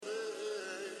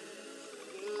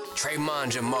Draymond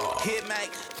Jamal. Hit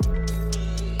Mike.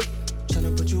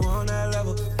 Tryna put you on that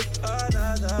level,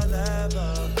 another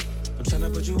level. I'm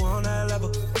tryna put you on that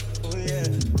level, oh yeah.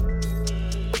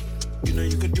 You know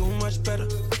you could do much better.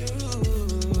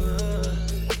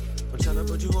 I'm tryna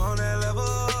put you on that level,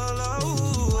 oh.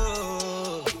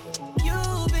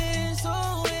 You've been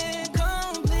so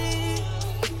incomplete.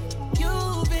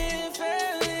 You've been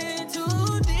failing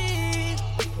too deep.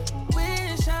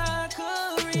 Wish I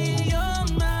could read your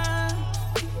mind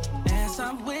and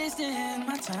stop wasting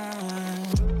my time.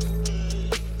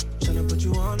 Tryna put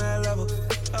you on that level,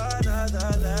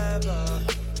 another level.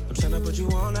 I'm tryna put you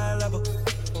on that level,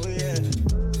 oh yeah.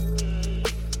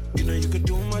 You know you could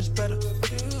do much better.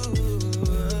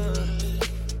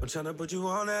 I'm tryna put you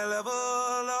on that level,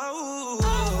 oh.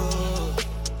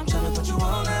 I'm tryna put you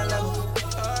on that level,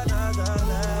 another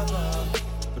level.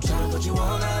 I'm tryna put you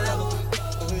on that level,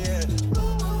 oh yeah.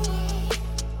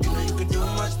 You know you could do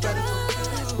much better.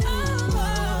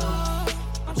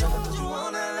 I'm tryna put you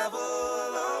on that level,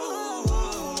 oh.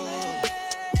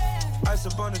 Ice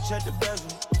up on the check the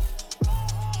bezel.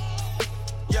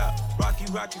 Yeah, rocky,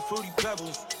 fruity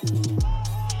pebbles.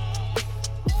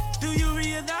 Do you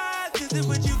realize this is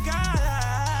what you got?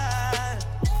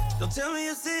 Don't tell me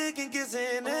you're sick and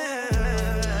kissing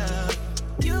it.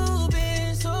 You've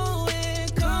been so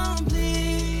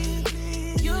incomplete.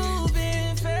 You've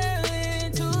been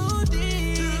failing too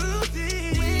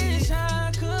deep. Wish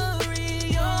I could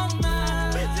read your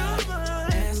mind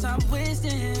and stop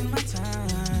wasting my time.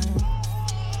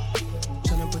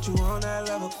 Tryna put you on that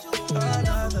level,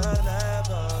 another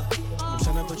level. I'm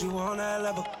tryna put you on that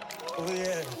level, oh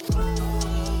yeah.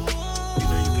 You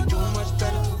know you could do much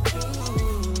better.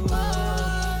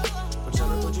 I'm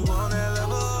tryna put you on that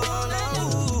level,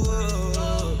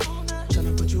 oh.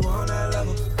 Tryna put you on that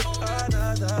level,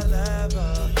 another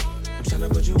level. I'm tryna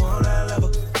put you on that level,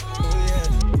 oh yeah.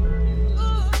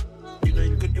 You know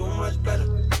you could do much better.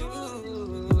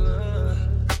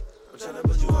 I'm tryna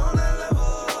put you on that level.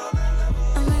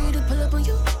 I'm ready to pull up on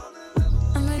you.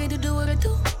 I'm ready to do what I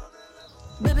do.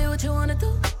 Baby, what you wanna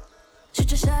do?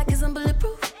 Shoot your shot cause I'm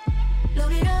bulletproof.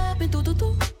 Load it up and do.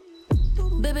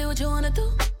 Baby, what you wanna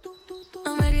do?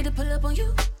 I'm ready to pull up on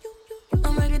you.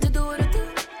 I'm ready to do what I do.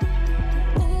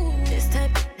 This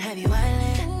type have you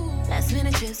island. Last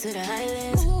minute trips to the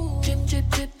islands.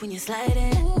 Drip when you're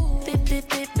sliding. Dip,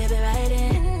 baby,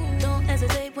 riding. Don't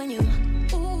hesitate when you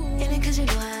in it cause you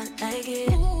know I like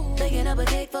it. Baking up a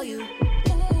cake for you.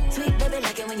 Sweet baby,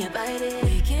 like it when you bite it.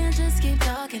 We can't just keep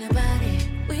talking about it.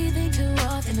 We think too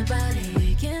often about it.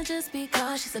 We can't just be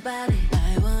cautious about it.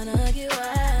 I wanna get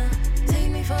wild. Take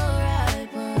me for a ride,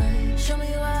 boy. Show me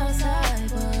you outside,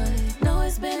 boy. Know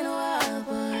it's been a while,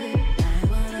 boy. I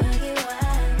wanna get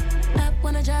wild. I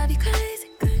wanna drive you crazy.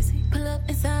 Pull up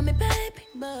inside me, baby.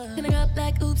 Gonna up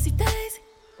like oopsie daisy.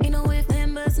 Ain't no if,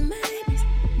 then, buts, and maybes.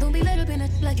 Don't be laid up in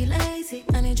it like you're lazy.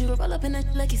 I need you to roll up in it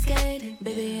like you're skating.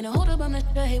 Baby, ain't no hold up, I'm not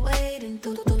sure, hey, waiting.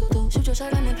 Shoot your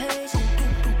shot, I'm impatient.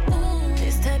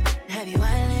 This type have you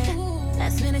island.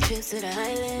 Last minute trips to the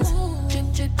islands.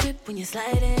 Drip when you're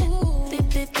sliding.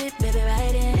 Dip, baby,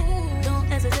 riding. Don't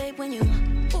hesitate when you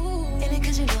in it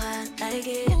cause you know I like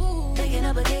it. Baking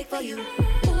up a cake for you.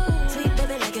 Sweet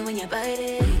baby, like it when you bite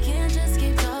it. We can't just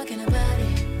keep talking about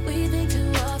it. We think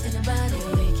too often about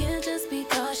it. We can't just be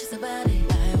cautious about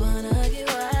it. I wanna get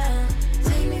wild.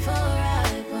 Take me for a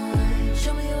ride, boy.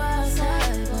 Show me you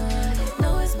outside, boy.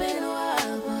 Know it's been a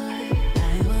while, boy.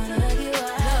 I wanna get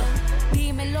wild.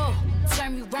 Be me low,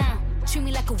 turn me round. Treat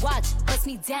me like a watch, bust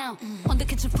me down. On the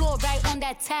kitchen floor, right on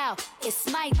that towel. It's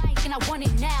my and I want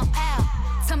it now. Ow.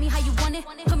 Tell me how you want it.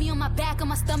 Put me on my back, on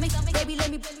my stomach. Baby, let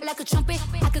me like a trumpet.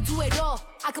 I could do it all.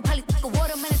 I could probably take a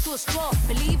watermelon through a straw.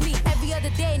 Believe me, every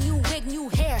other day, new wig, new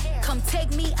hair. Come take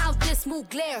me out this smooth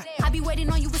glare. I be waiting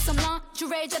on you with some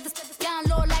lingerie. Just to down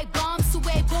low like bombs.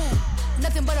 Suede boom.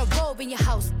 Nothing but a robe in your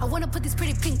house. I wanna put these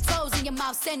pretty pink toes in your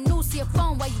mouth. Send news to your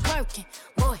phone while you working.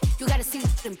 Boy, you gotta see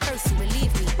it in person,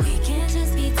 believe me. We can't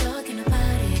just be talking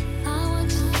about it. I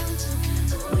want you.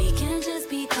 We can't just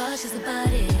be cautious about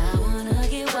it. I wanna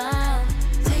get wild.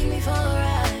 Take me for a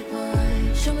ride,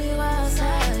 boy. Show me you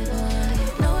outside,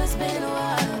 boy. Know it's been a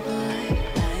while, boy.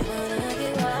 I wanna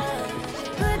get wild.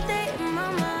 Good day in my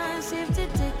mind,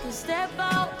 shifted, take a step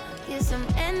out. Get some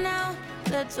air now,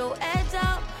 let your edge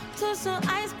out. To some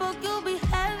iceberg, you'll be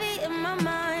heavy in my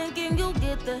mind. Can you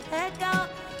get the heck out?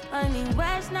 I need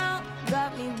rest now,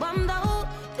 got me bummed out.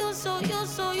 You so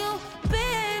you,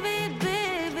 baby.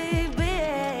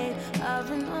 I've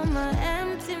been on my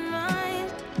empty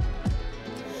mind.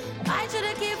 I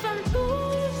should've kept from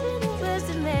losing the best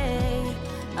in me.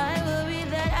 I worry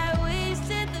that I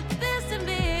wasted the best in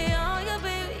me.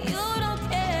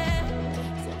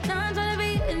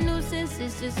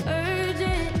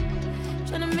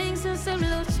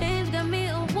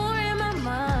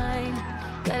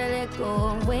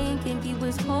 mind can't keep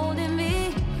withholding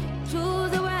me.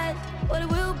 Choose the right, but it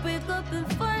will pick up in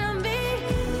front of me.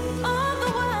 All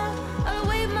the while, I'll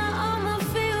wave my arm and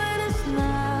feel with a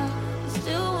smile.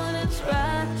 Still wanna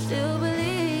try, still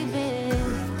believe in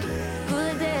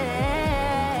good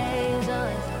days.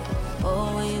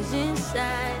 Always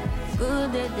inside,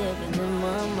 good that they've been in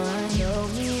my mind.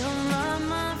 Help me on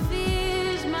my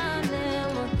fears, my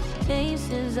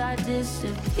limitations. I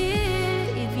disappear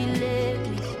if you let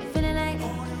me.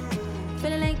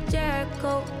 Feeling like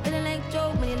Jericho, feeling like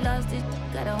Joe when he lost it.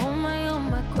 Gotta hold my own,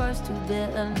 my cross to bear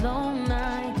a long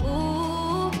night.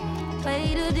 Ooh,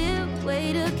 way to dip,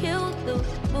 way to kill the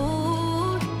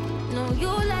mood. No, you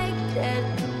like that,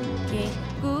 can't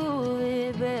groove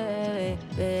it, baby,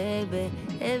 baby.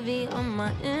 Heavy on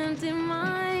my empty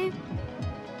mind.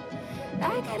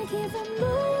 I gotta keep from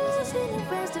losing the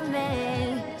rest of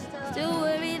me. Still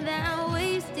worried that I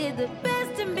wasted the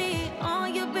best of me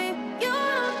on you, babe. You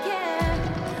don't care.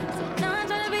 So now I'm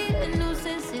trying to be a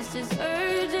nuisance, it's just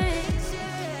urgent.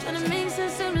 Trying to make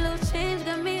sense of little change,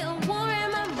 got me a war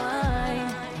in my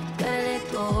mind. Gotta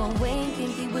let go, wait,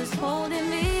 can't keep what's holding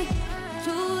me.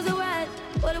 Choose the right,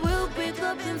 but it will pick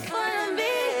up in front of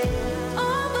me.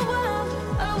 All the while,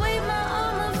 I'll wave my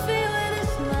arm and feel with a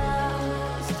smile.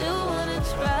 Still wanna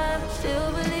try, still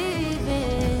believe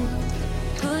in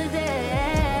good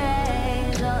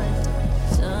days. Oh,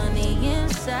 sunny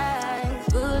inside,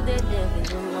 good that living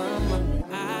in my mind.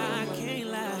 I can't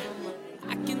lie,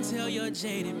 I can tell you're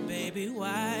jaded, baby.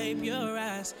 Wipe your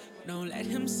eyes. Don't let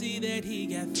him see that he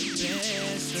got the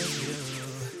best of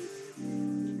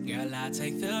you. Girl, I'll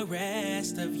take the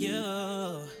rest of you.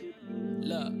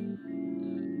 Look,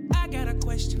 I got a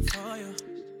question for you.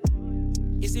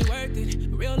 Is it worth it?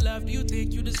 Real love, do you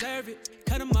think you deserve it?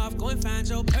 Cut him off, go and find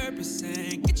your purpose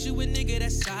and get you a nigga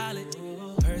that's solid.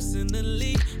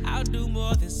 Personally, I'll do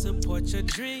more than support your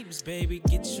dreams, baby.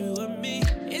 Get you a me.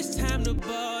 It's time to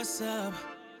boss up.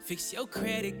 Fix your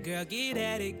credit, girl, get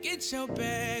at it. Get your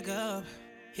bag up.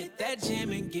 Hit that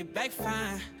gym and get back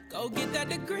fine. Go get that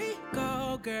degree,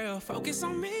 go girl, focus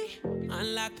on me.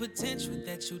 Unlock potential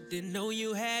that you didn't know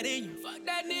you had in you. Fuck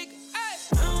that nigga, ay.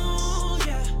 Oh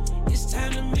yeah, it's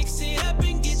time to mix it up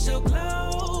and get your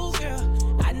glow,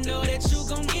 girl. I know that you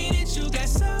gon' get it, you got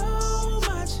so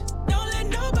much. Don't let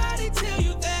nobody tell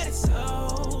you that it's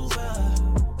over.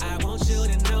 I want you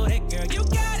to know that, girl, you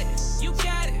got it, you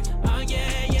got it. Oh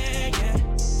yeah, yeah, yeah.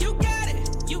 You got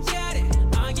it, you got it.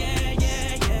 Oh yeah,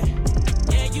 yeah, yeah.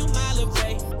 Yeah, you my little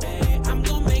baby. I'm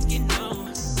gon' make it known.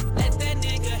 Let that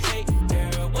nigga hate,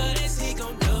 girl. What is he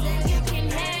gon' do? Said you can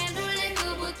handle it,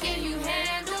 but can you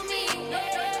handle me?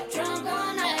 Drunk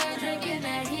all night, drinking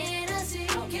that Hennessy.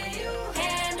 Can you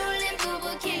handle it,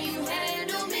 but can you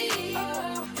handle me?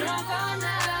 Drunk all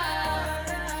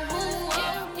night. Ooh,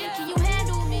 can you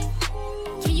handle me?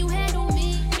 Can you handle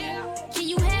me? Can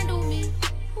you handle me?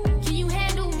 Can you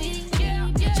handle me?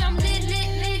 Bitch, I'm lit,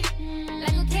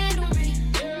 like a candle.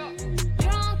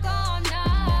 Drunk all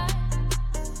night.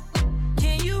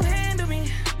 Can you handle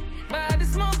me? By the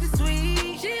smoke is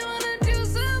sweet. She wanna do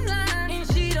some line and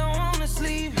she don't wanna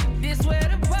sleep. This where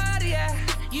the party at.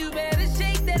 You better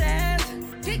shake that ass.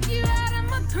 Kick you out of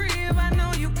my crib. I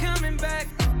know you coming back.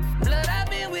 Blood, I've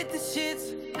been with the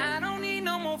shits. I don't need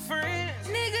no more friends.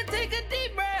 Nigga, take a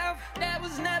deep breath. That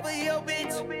was never your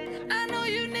bitch. I know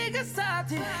you niggas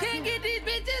salty. Can't get these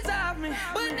bitches off me.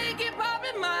 But they keep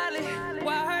popping Molly.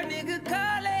 Why her nigga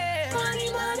calling?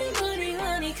 Money, money, money,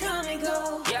 money, come and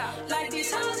go. Yeah. Like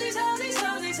these hoes, these hoes, these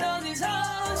hoes, these hoes, these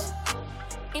hoes.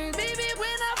 And baby,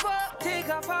 when I fuck, take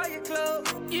off all your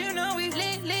clothes. You know we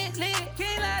lit.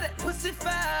 Can't let that pussy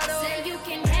fire though. Say you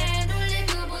can handle it,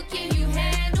 but can you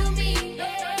handle me?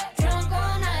 Drunk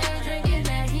all night, drinking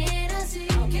that Hennessy.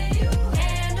 Can you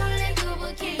handle it,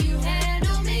 but can you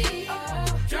handle me?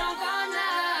 Drunk all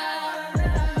night.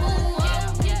 Ooh,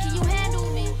 can you handle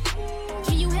me?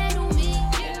 Can you handle me?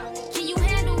 Can you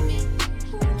handle me?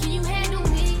 Can you handle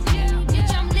me?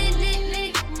 Bitch, I'm lit,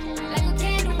 like a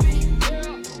candle.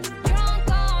 Drunk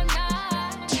all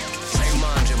night.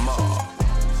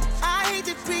 I hate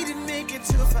that we didn't make it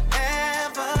to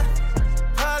forever.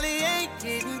 Probably ain't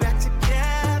getting back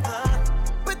together.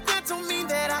 But that don't mean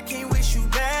that I can't wish you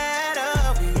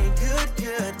better. We ain't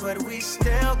good, but we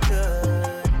still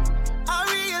good. I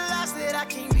realize that I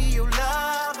can't be your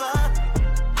lover.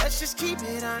 Let's just keep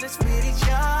it honest with each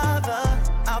other.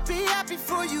 I'll be happy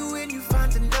for you when you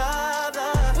find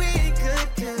another. We ain't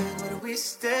good, but we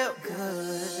still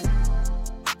good.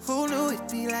 Who knew it'd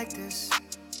be like this?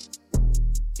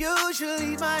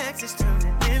 Usually my exes turn to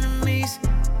enemies,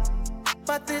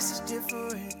 but this is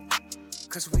different.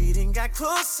 Cause we done got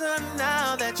closer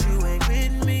now that you ain't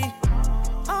with me.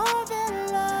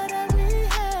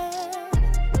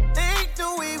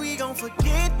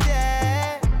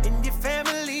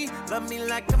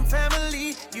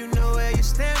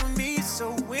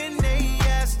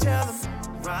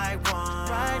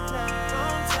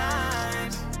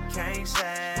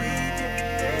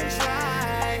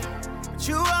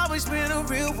 always been a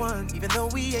real one. Even though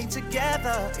we ain't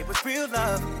together, it was real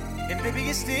love. And baby,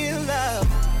 it's still love.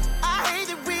 I hate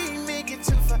that we make it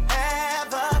to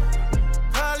forever.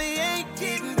 Probably ain't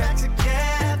getting back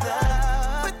together.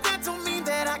 But that don't mean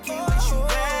that I can't wish you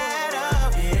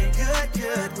better. It ain't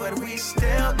good, but we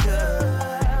still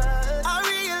good. I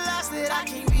realize that I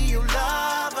can't be your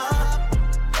lover.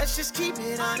 Let's just keep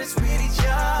it honest with each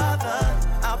other.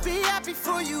 I'll be happy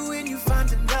for you when you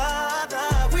find another.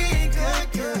 We ain't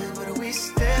good, but we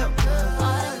still good.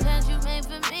 All the plans you made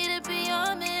for me to be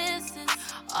your missus.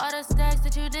 All the stacks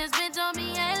that you just spent on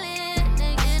me ain't lit.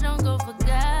 Nigga, don't go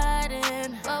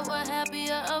forgotten. But we're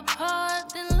happier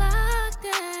apart than locked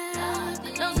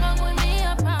in. Don't smoke with me,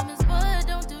 I promise, but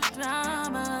don't do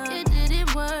drama. It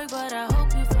didn't work, but I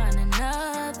hope you find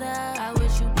another. I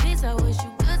wish you peace, I wish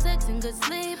you good sex and good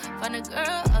sleep. Find a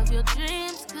girl of your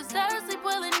dreams, cause I sleep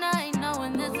well at night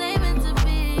knowing this ain't meant to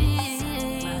be.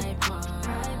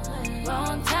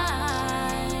 Wrong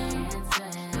time.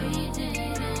 We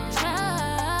didn't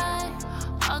try.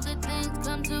 All good things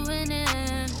come to an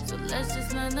end. So let's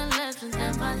just learn the lessons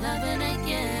and find loving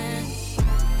again.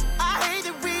 I hate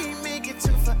that we make it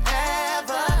to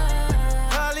forever.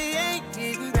 Probably ain't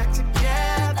getting back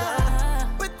together.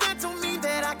 But that don't mean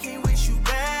that I can't wish you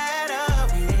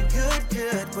better. We ain't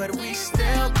good, but we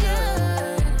still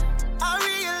good. I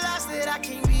realize that I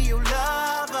can't be your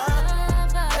lover.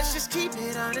 Let's just keep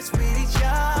it honest with each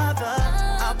other.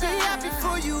 I'll be happy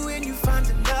for you when you find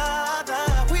another.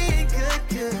 We ain't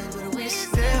good, but we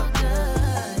still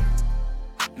good.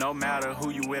 No matter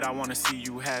who you with, I wanna see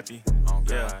you happy.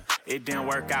 Yeah, it didn't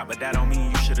work out, but that don't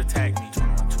mean you should attack me.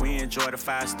 We enjoyed the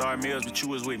 5-star meals, but you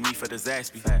was with me for the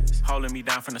Zaxby. Holding me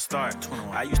down from the start.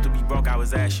 I used to be broke, I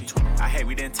was ashy. I hate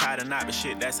we didn't tie the knot, but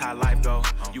shit, that's how life go.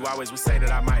 You always would say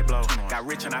that I might blow. Got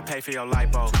rich and I pay for your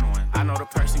lipo. I know the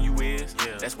person you is,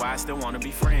 that's why I still wanna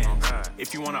be friends.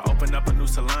 If you wanna open up a new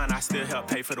salon, I still help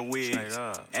pay for the wigs.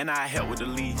 And I help with the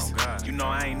lease. You know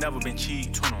I ain't never been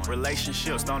cheap.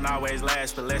 Relationships don't always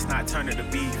last, but let's not turn it to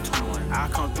beef. I'll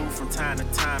come through from time to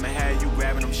time and have you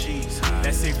grabbing them sheets.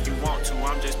 That's if you want to,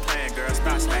 I'm just playing, girl.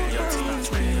 Stop smacking your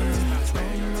teeth.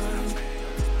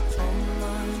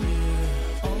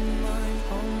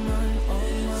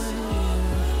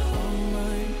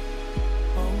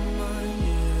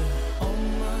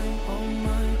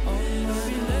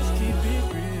 Let's keep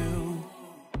it real.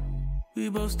 We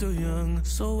both still young,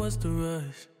 so what's the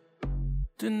rush?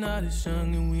 The night is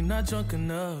young and we not drunk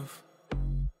enough.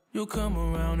 You'll come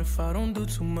around if I don't do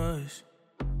too much.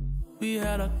 We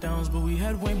had our downs, but we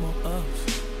had way more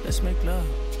ups. Let's make love.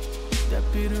 That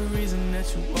be the reason that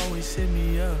you always hit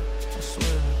me up. I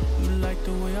swear, you like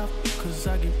the way I feel, cause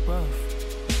I get rough.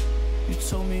 You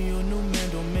told me your new man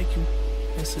don't make you.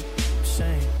 It's a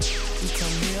shame. You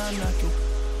come here, I knock you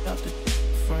out the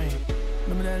frame.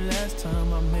 Remember that last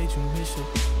time I made you miss your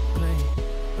plane?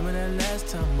 Remember that last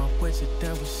time I wet you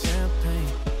down with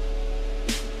champagne?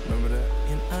 Remember that?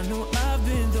 And I know I've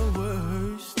been the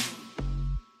worst,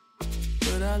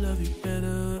 but I love you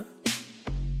better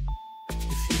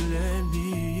if you let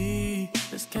me.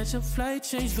 Let's catch a flight,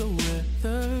 change the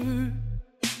weather,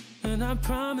 and I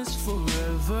promise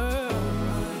forever.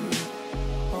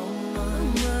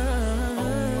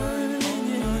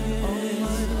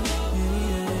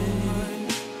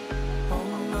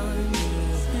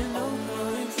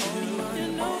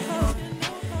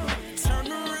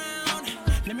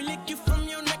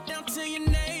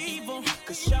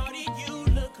 Shawty, you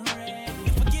look ready.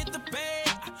 Forget the bed,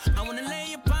 I wanna lay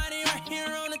your body right here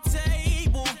on the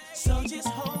table. So just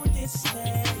hold it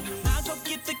steady. I'll go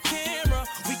get the camera,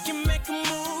 we can make a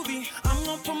movie. I'm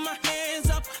gonna put my hands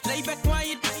up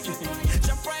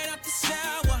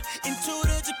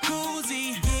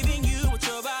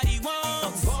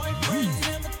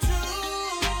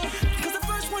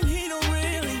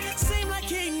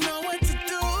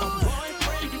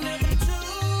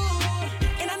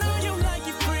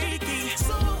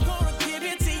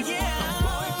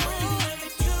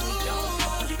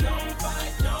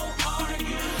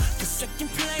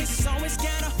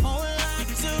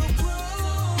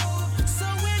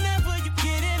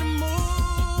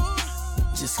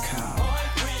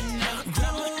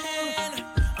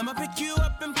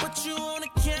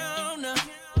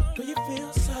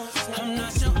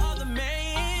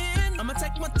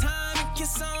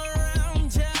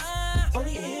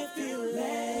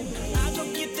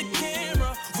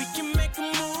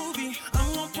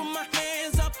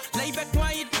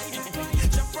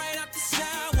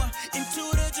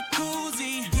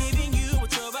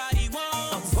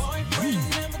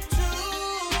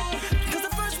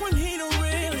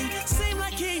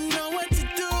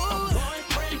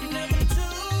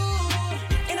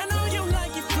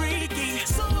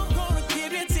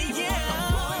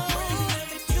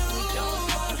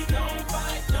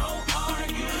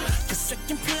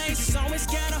always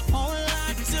got a whole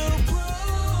lot to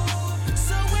prove.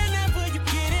 So whenever you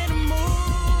get in the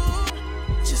mood,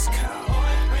 just call.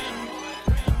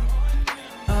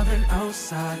 I've been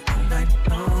outside all night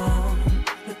long,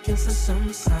 looking for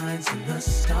some signs in the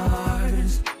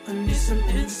stars. I need some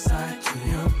insight to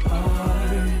your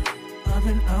heart. I've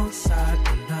been outside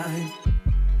all night.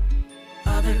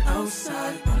 I've been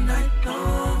outside all night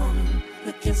long,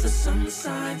 looking for some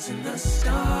signs in the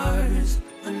stars.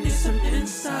 I need some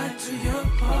insight to your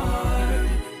heart.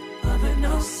 I've been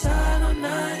outside all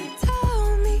night.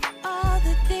 Tell me all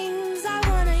the things I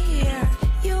wanna hear.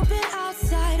 You've been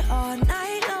outside all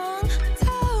night long.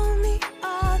 Tell me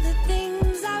all the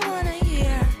things I wanna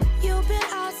hear. You've been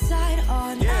outside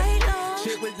all night long.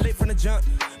 Shit was lit from the jump,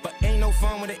 but ain't no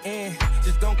fun with the end.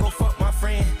 Just don't go fuck my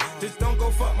friend. Just don't go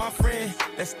fuck my friend.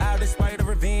 That's out despite the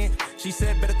revenge. She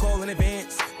said better call in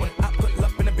advance. When I pull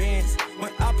up in the Benz,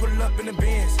 when I pull up in the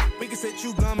Benz, we can set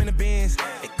you gum in the Benz.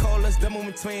 They call us double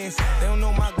twins. They don't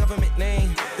know my government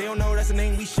name. They don't know that's the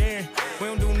name we sharing. We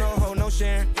don't do no hoe, no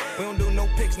sharing. We don't do no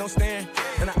pics, no staring.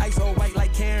 And the ice all white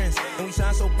like Karen's, and we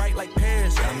shine so bright like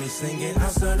Paris. Got me singing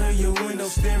outside of your window,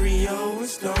 stereo and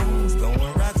stones.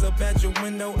 Throwing rocks up at your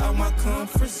window, out my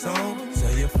comfort zone.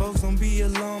 Tell your folks don't be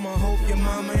alarmed, I hope your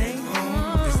mama ain't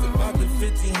home. It's about the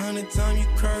 1,500 time you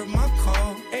curved my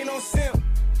call. Ain't no simp,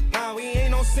 nah, we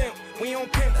ain't no simp. We on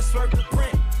pimp, that's worth the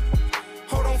print.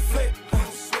 Hold on, flip.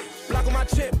 Block on my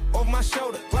chip, off my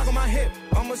shoulder, block on my hip.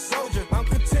 I'm a soldier, I'm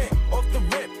content, off the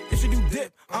rip. If you do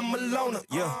dip, I'm a loner,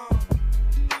 yeah.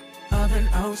 I've been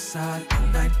outside all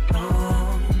night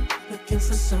long, looking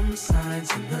for some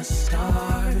signs in the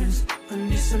stars. I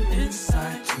need some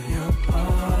insight to your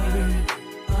heart.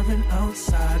 I've been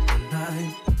outside all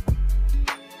night.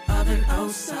 I've been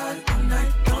outside all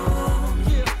night long,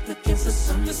 looking for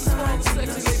some signs in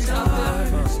the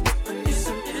stars. I need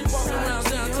some insight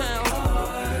to your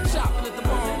heart. Shopping at the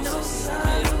mall.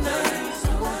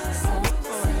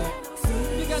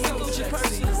 You got the Gucci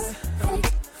purses.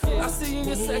 I see you in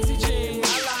your sexy jeans. I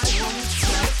like you.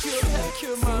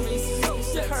 Pedicure, mommies.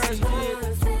 Purse,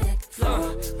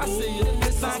 I see you in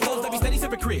this song. Clothes that be steady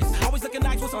sipping Chris. Always looking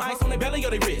nice with some ice on their belly or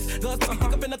their wrist. Guns that be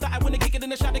pick up in the thigh when they kick it in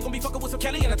the shot. They gon' be fucking with some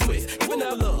Kelly and a twist. Giving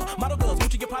up love, model girls,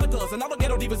 Gucci your product gloves, and all the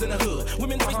ghetto divas in the hood.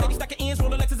 Women that be steady stacking ends,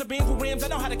 roll Lexus and Benz with rims. I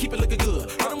know how to keep it looking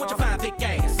good. Running with your fine thick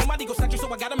ass. Somebody go snatch you,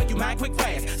 so I gotta make you mine quick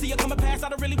fast. See you coming past, I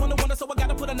don't really wanna wonder, so I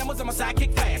gotta put the numbers on my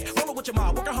sidekick fast. Rollin' with your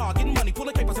mom, working hard, getting money,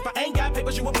 pulling papers. If I ain't got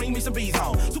papers, you will bring me some bees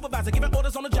on. Supervisor giving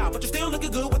orders on the job, but you still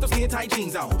looking good with those skin tight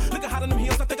jeans on. Looking hot in them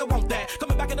heels, I think I want that.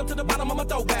 Coming back it up to the bottom of my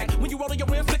throwback. When you rollin' your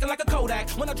rims, flicking like a Kodak.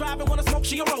 When I drive and wanna smoke,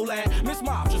 she a roll at. Miss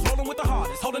Mob, just rollin' with the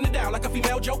hardest, holding it down like a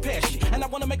female Joe Pesci. And I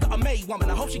wanna make her a maid woman,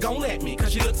 I hope she gon' let me,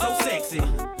 cause she looks so sexy.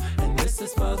 And this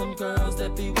is for them girls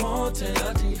that be wanting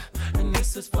ID. And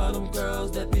this is for them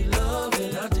girls that be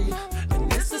loving ID.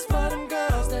 And this is for them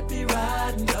girls that be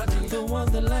riding ID. The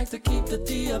ones that like to keep the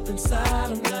D up inside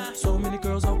them now. So many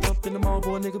girls all up in the mall,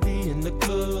 boy, nigga be in the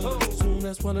club. Soon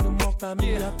as one of them walk by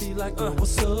me, I be like, oh,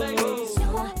 what's up? You're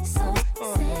so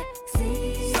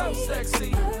sexy. So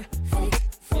sexy. Perfect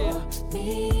for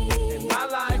me. And I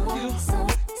like you. So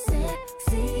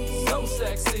sexy. So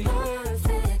sexy.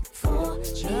 Perfect for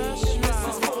Just me. this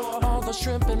is for all the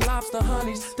shrimp and lobster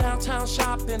honeys. Downtown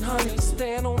shopping honeys.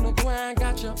 Stand on the grind,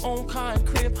 got your own car and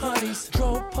crib honeys.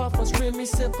 Drove puffers, Remy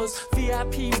sippers,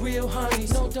 VIP real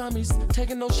honeys. No dummies,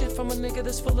 taking no shit from a nigga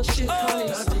that's full of shit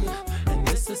honeys. And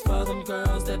this is for them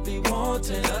girls that be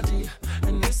wanting ID.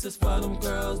 And this is for them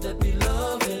girls that be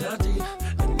loving ID.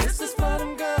 And this is for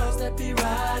them girls that be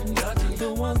riding ID.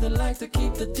 The ones that like to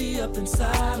keep the D up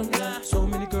inside them now. So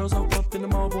many girls all up in the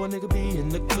mall, boy, nigga be in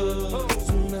the club.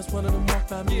 Soon as one of them walk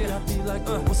by me, I be like,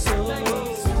 oh, what's up?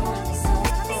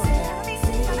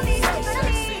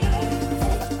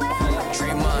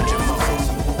 Tremont,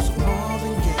 some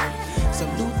Marvin Gaye,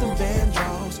 some Luther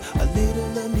Vandross, a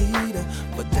little Anita,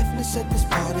 but definitely set this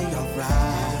party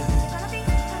alright.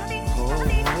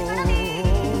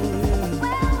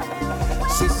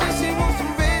 She said she wants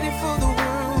some ready for the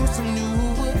world, some new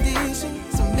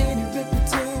editions, some many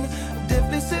repertoire.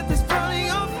 Definitely set this party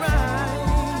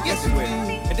alright. Yes, it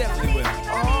will. It definitely will.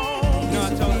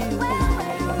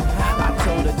 I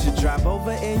told her to drop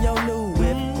over in your new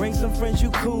whip. Bring some friends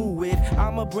you cool with.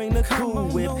 I'ma bring the cool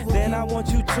whip. Then I want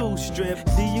you to strip.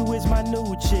 See you is my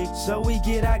new chick, so we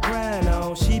get our grind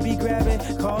on. She be grabbing,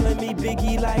 calling me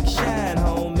Biggie like Shine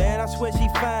Home. Man, I swear she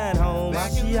fine home. Why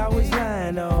she always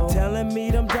lying on? Telling telling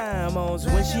me them diamonds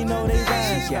when she know they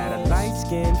rhymes. Got a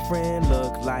light-skinned friend,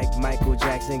 look like Michael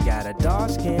Jackson. Got a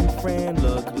dark-skinned friend,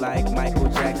 look like Michael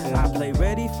Jackson. I play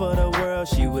ready for the world,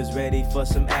 she was ready for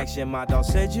some action. My dog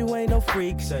said you ain't no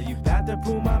freak, so you bout to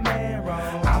prove my man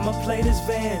wrong. I'ma play this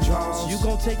Vandross, you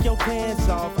gon' take your pants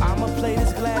off. I'ma play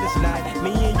this Gladys Knight,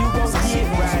 me and you gon'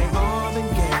 get right. Marvin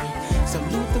Gaye, some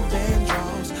Luther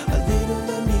Vandross, a little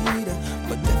Anita,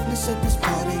 but definitely set this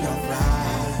party alright.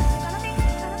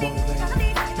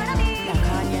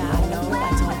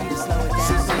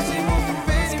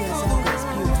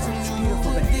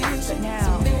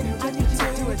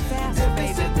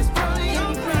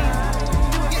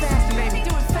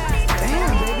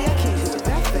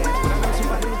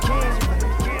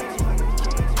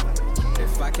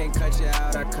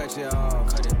 Cut you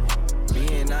off.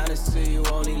 Being honest to you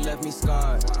only left me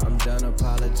scarred. I'm done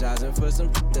apologizing for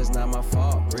some that's not my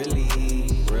fault. Really,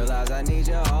 realize I need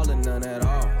you all and none at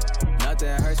all.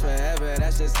 Nothing hurts forever,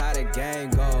 that's just how the game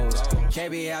goes.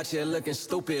 Can't be out here looking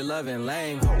stupid, loving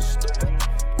lame hoes.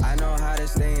 I know how to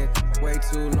stay in way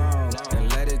too long and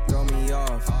let it throw me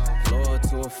off. Loyal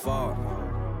to a fault.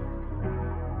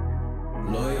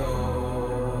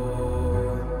 Loyal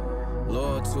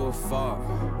to a fault.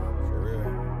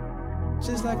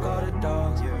 Just like all the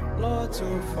dogs, loyal to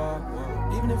a fault,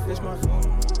 even if it's my fault.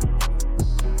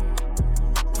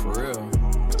 For real.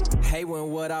 Hate when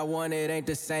what I wanted ain't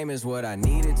the same as what I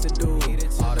needed to do.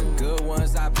 All the good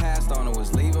ones I passed on and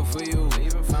was leaving for you.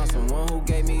 Found someone who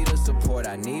gave me the support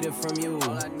I needed from you.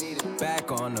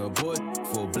 Back on the board,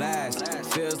 full blast.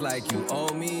 Feels like you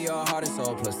owe me your heart and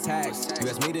soul plus tax. You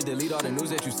asked me to delete all the news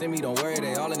that you sent me, don't worry,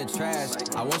 they all in the trash.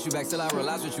 I want you back till I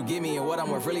realize what you give me and what I'm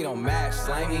worth really don't match.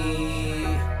 Slimy,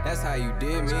 that's how you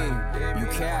did me. You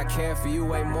care, I care for you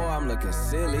way more, I'm looking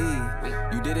silly.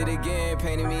 You did it again,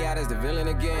 painting me out as the villain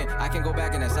again. I can go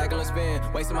back in that cycle and spin,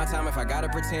 wasting my time if I gotta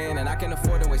pretend, and I can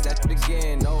afford to waste that shit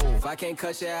again. No, if I can't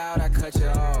cut you out, I cut you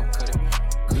off.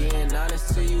 Being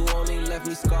honest to you only left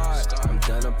me scarred. I'm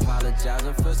done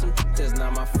apologizing for some that's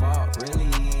not my fault.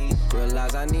 Really,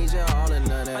 realize I need you all and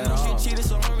none at all. I know she cheated,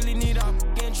 so I don't really need her.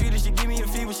 Getting treated, she give me a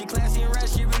fever. She classy and rad,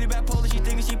 she really bipolar. She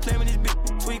thinking she playing with this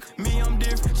bitch tweak. Me, I'm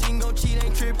different. She can go cheat,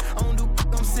 ain't trip. I don't do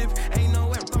I'm sip. Ain't no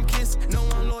way I'm kiss. No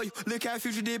one loyal. Look how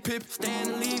Future did Pip. Staying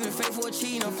and leaving, faithful or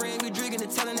cheating. No friend, we drinking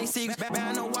and telling they secrets.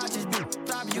 Bad no watches, bitch.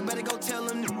 Stop it, you better go tell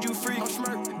them you free. I'm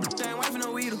smirk. Ain't wife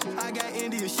no eater. I got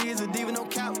India, she is a diva, no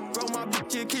cap. Bro, my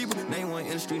bitch, she a keeper. Name one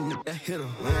in the street, that hit her.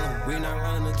 We not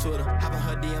running the Twitter. Hopping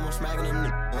her DM, I'm smacking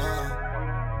them.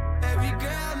 Every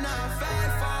girl not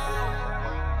faithful.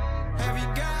 Every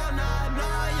girl not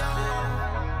loyal.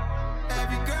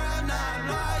 Every girl not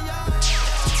loyal.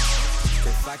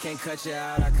 If I can't cut you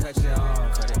out, I cut you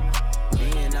off.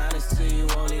 Being honest to you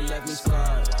only left me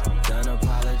scarred. Done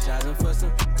apologizing for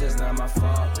some that's not my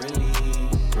fault. Really,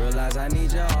 realize I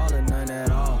need you all and none at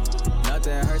all.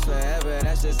 Nothing hurts forever,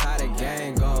 that's just how the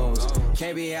game goes.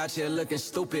 Can't be out here looking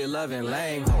stupid, loving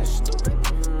lame hoes.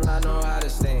 I know how to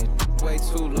stay in way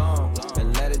too long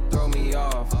and let it throw me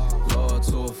off. Loyal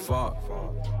to a fault.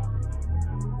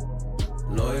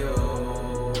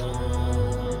 Loyal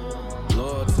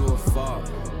to a fault.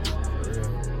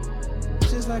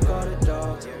 Just like all the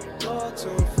dogs, loyal to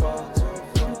a fault.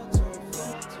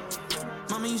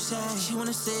 Mama, you sad, she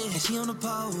wanna sit, and she on the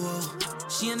pole.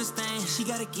 She understand, she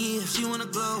gotta give, she wanna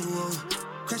glow.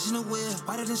 Crashing the wheel,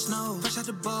 whiter than snow, fresh out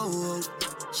the boat.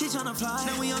 She tryna fly,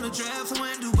 now we on the draft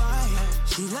somewhere in Dubai.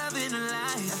 She loving the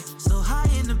life, so high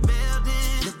in the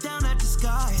building, look down at the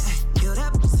sky. Yo,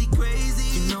 that pussy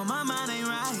crazy, you know my mind ain't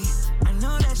right. I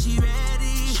know that she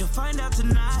ready, she'll find out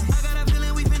tonight. I got a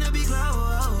feeling we finna be close.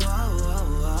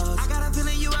 I got a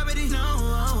feeling you already know.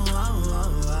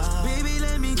 Baby,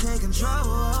 let me take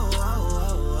control.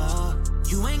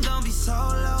 You ain't gon' be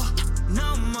solo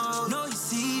no more. No, you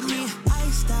see me, I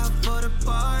stop for the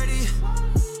party.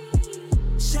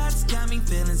 Shots got me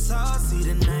feeling saucy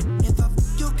tonight. If I f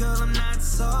you, girl, I'm not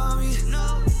sorry.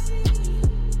 No,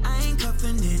 I ain't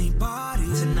cuffing anybody.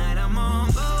 Tonight I'm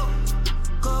on go.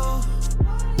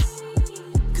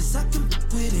 Cause I can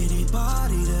f with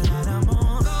anybody. Tonight I'm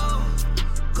on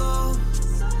go.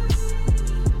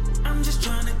 I'm just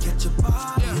trying to catch your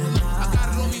body tonight. I got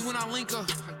it on me when I link her.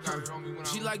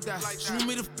 She like that. She want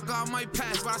me to fuck her, I might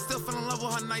pass, but I still fell in love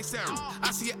with her nice hair.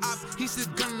 I see it op, he see the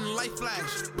gun and the light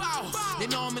flash. Bow! They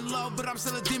know I'm in love, but I'm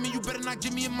still a demon. You better not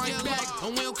give me a mic back.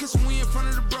 And we don't kiss when we in front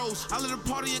of the bros. I let her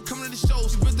party and come to the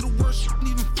shows. She been through the worst, she ain't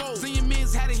even fold. Then your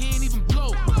man's had it, he ain't even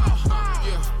blow.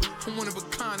 Yeah, I'm one of a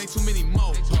kind, ain't too many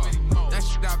more. That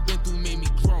shit I've been through made me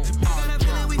grow. I got a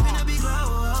feeling we finna be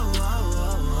close.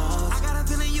 I got a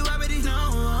feeling you already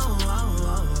know.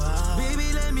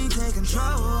 Baby, let me take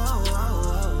control.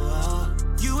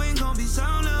 You ain't gon' be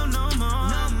solo no more.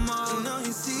 You know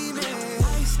you see me.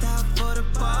 Iced out for the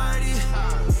party.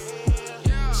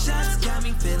 Shots got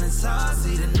me feeling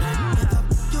saucy tonight.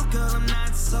 Yo, girl, I'm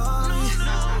not sorry.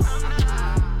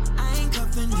 I ain't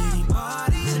cuffing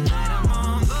anybody tonight. I'm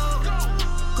on go.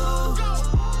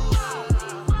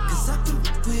 Cause I can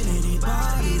f with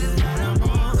anybody tonight. I'm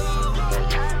on go.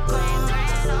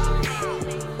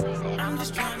 I'm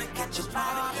just trying to catch a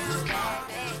body.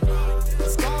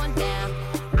 It's going down.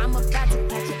 I'm about to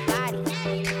catch your body.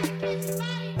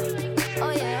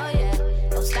 Oh yeah.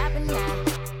 No stopping now.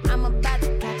 I'm about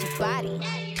to catch your body.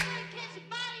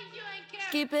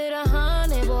 Keep it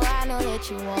 100, boy, I know that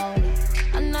you want it.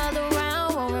 Another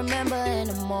round, won't remember in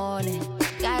the morning.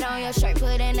 Got on your shirt,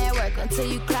 put in that work until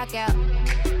you clock out.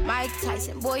 Mike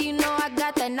Tyson, boy, you know I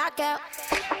got that knockout.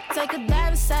 Take a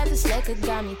dive inside this liquor,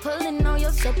 got me pulling on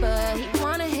your zipper. He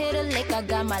wanna hit a lick, I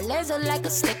got my laser like a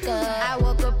sticker. I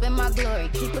woke up in my glory,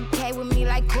 keep a K with me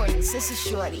like Courtney, sister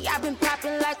shorty. I've been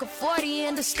popping like a 40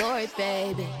 in the story,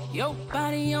 baby. Your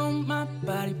body on my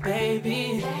body,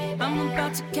 baby. I'm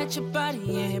about to catch your body,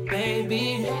 yeah,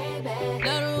 baby.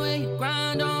 Love the way you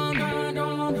grind on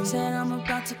me. Said I'm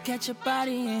about to catch your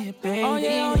body, yeah, baby. Oh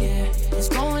yeah, it's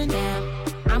going down.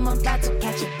 I'm about to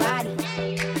catch your body.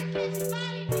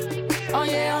 Oh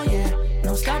yeah,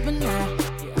 no stopping now.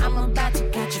 I'm about to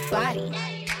catch your body.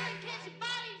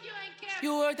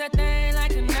 You work that thing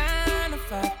like a 9 to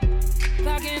 5.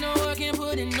 Clocking the work and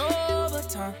putting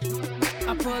overtime.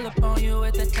 I pull up on you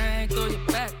with that thing through your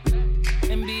back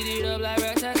and beat it up like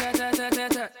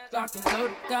rat-tat-tat-tat-tat-tat. Locked and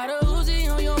loaded. Got a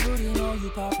Uzi on your booty, know you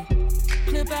poppin'.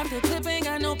 Clip after clip, ain't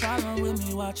got no problem with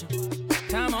me watching.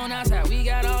 Time on outside, we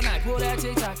got all night, pull that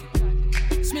TikTok.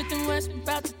 Smith & Wesson,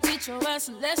 about to teach your ass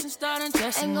a lesson, start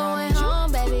undressing. Ain't going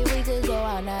home, baby, we could go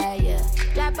all night, yeah.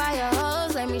 Drop by your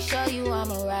hoes, let me show you I'm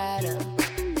a rider.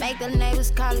 Make the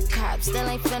neighbors call the cops, still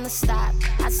ain't finna stop.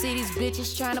 I see these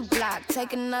bitches tryna block,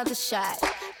 take another shot.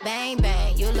 Bang,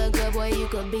 bang, you look good, boy, you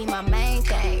could be my main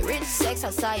thing. Rich sex, I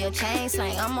saw your chain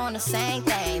slang, I'm on the same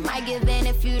thing. Might give in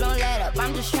if you don't let up,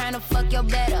 I'm just tryna fuck your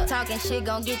bed up. Talking shit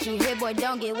gon' get you hit, boy,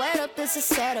 don't get wet up, this a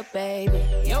setup, baby.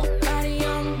 Your body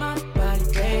on my body,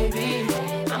 baby.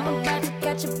 I'm about to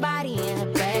catch your body in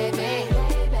it, baby.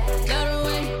 Love the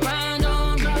way you grind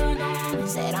on me.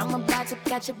 Said I'm about to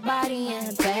catch your body in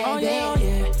it, baby. Oh yeah,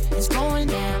 it's going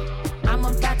down. I'm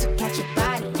about to catch your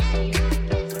body.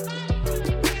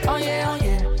 Oh yeah,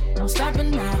 no stopping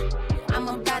now. I'm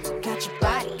about to catch your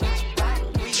body.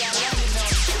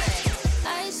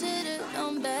 I should've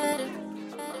known better.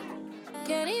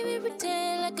 Can't even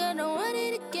pretend like I don't want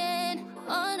it again.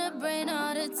 On the brain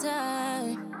all the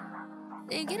time.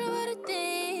 Thinking about the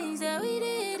things that we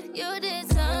did. You did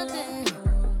something.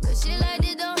 Cause shit like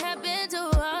this don't happen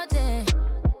too often.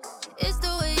 It's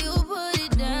the way you put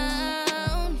it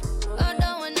down.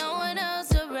 Although with no one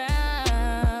else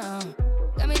around.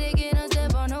 Got me taking a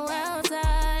step on the wild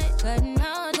side. Cutting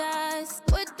all ties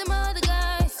with them other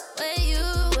guys. Where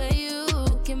you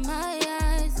look in my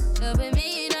eyes. Helping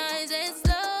me nice and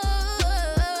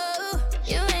slow.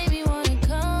 You made me wanna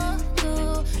come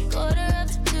through. Quarter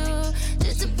after 2.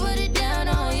 Just to put it down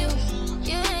on you.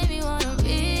 You made me wanna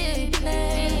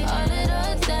replay all of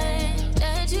those things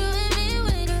that you and me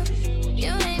went through.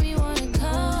 You made me wanna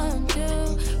come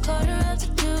through. Quarter after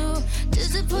 2.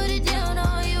 Just to put it down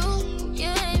on you. You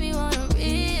made me wanna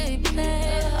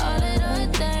replay all of those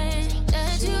things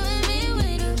that you and me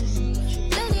went through.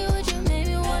 Look at what you made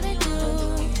me wanna do.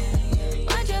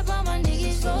 I drop all my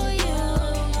niggas for you.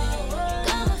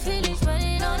 Got my feelings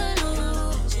running on the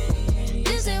loop.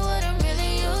 This ain't what I'm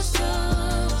really used to.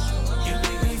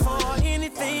 Before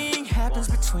anything happens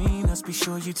between us, be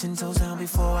sure you 10 toes down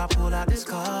before I pull out this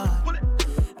card.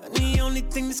 And the only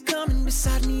thing that's coming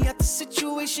beside me at the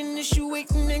situation is you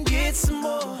waiting and get some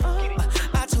more.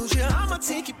 I told you I'ma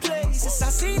take your places, I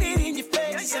seen it in your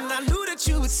face, and I knew that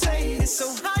you would say this.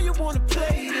 So how you wanna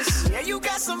play this? Yeah, you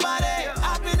got somebody.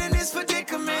 I've been in this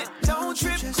predicament. Don't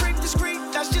trip, creep discreet.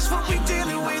 That's just what we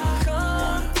dealing with.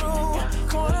 Come through,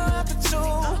 quarter after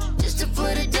 2. Just to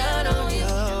put it down on you.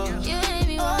 You made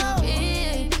me wanna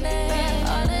replay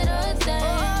all of those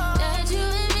things that you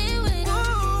and me went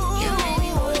through. You made me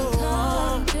wanna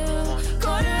come through.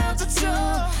 Quarter after 2.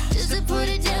 Just to put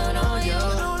it down on you.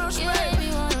 You made me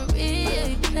wanna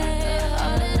replay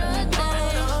all of those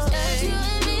things that you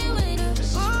and me went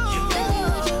through. Look at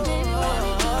what you made me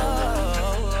wanna do.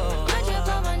 I drop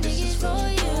all my niggas for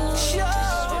you.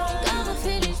 Got my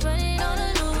feelings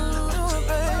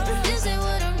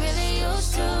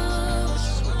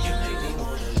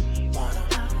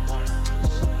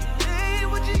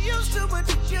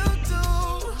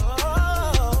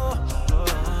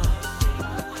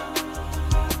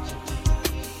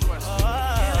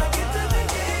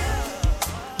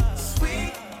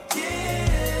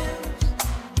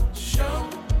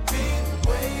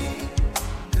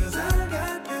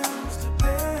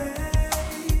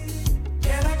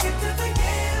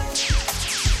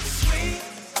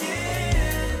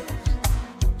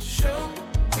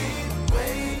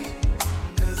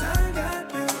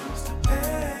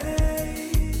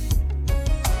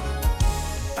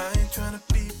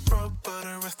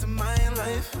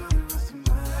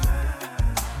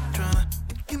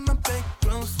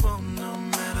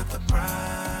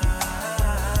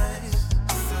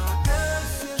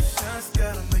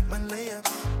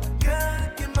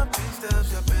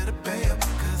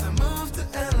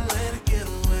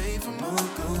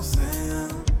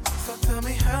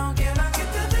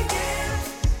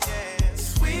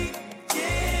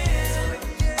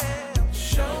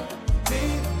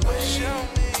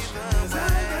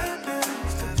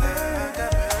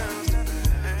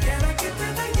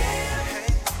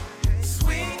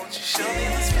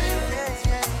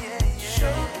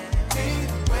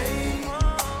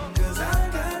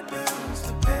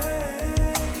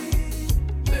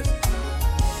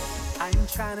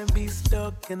trying to be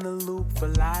stuck in the loop for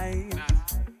life.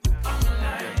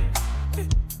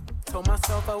 Told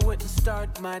myself I wouldn't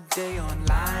start my day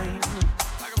online.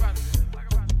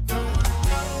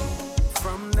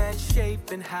 From that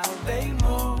shape and how they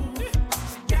move.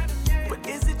 But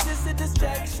is it just a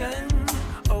distraction?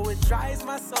 Oh, it drives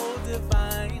my soul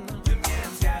divine.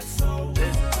 Got soul.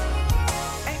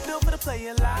 Ain't built for the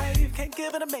player life. Can't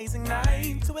give an amazing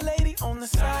night to a lady on the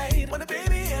side. Want a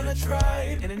baby and a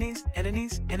tribe. And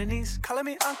a niece, calling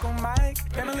me Uncle Mike.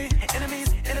 Family,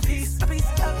 enemies, and a piece of the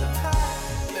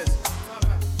pie.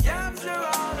 Yeah, I'm sure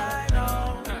all I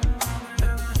know.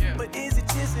 But is it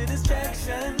just a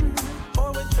distraction?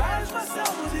 Or what drives my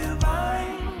soul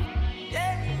divine?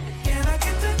 Yeah. Can I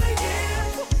get to the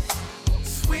end?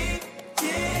 Sweet,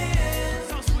 yeah.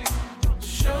 So sweet.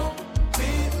 Show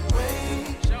me the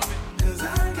way. Cause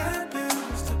I got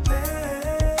bills to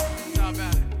pay.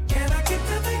 Can I get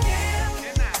to the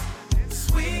end?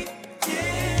 Sweet,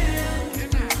 yeah.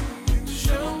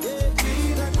 Show me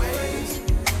the way.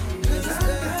 Cause I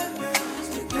got bills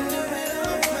to pay.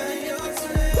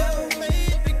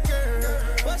 Baby girl,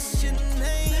 what's your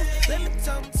name? Let me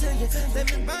talk to you. Let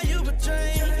me buy you a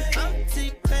drink. I'm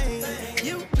T-Pain.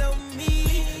 You know me.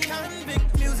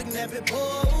 Convict music, never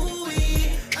boy.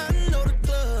 I know the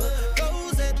club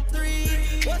goes at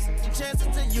 3. What's the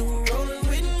chances of you rolling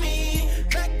with me?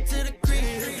 Back to the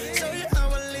crib, show you how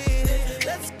I live.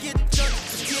 Let's get drunk,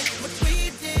 forget what we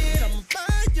did. I'ma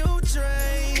buy you a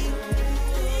drink.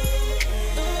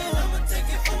 I'ma take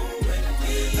it home with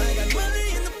me. I got money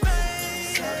in the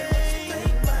bank.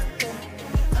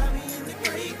 I be in the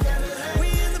great Cadillac. We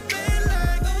in the bed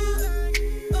like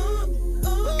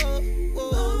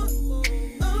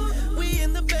we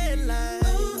in the bed like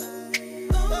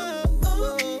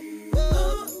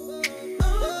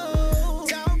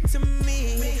talk to me.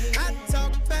 I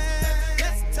talk fast.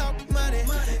 Let's talk money.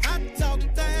 I talk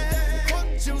that.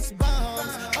 Quote juice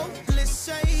bombs. Oakley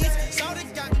shades. Shorty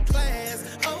got class.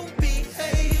 Oh,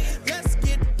 behave. Let's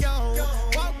get gone.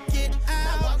 Walk it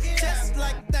out. Just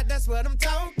like that. That's what I'm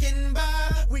talking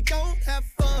about. We gon' have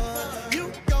fun.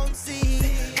 You gon' see.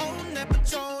 On that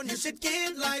Patron, you should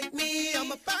get like me.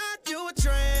 I'ma buy you a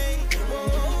drink.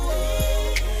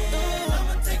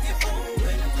 I'ma take it home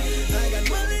with me. I got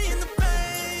money in the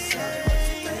bank.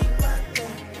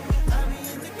 I be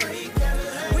in the great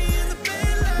Cadillac. We in the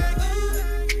bed like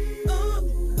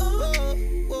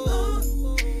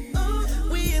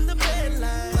we in the bed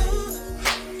like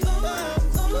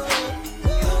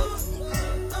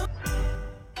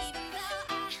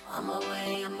I'm a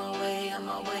way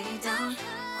down.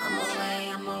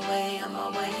 I'm a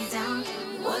way down.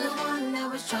 You were the one that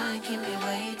was trying to keep me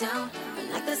way down. And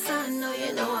like the sun, no,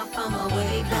 you know I found my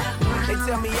way back round. They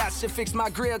tell me I should fix my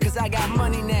grill cause I got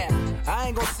money now. I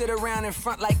ain't gon' sit around in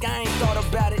front like I ain't thought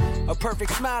about it. A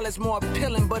perfect smile is more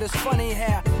appealing, but it's funny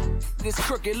how this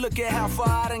crooked, look at how far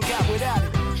I done got without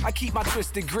it. I keep my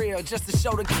twisted grill just to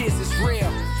show the kids it's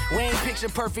real. We ain't picture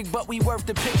perfect, but we worth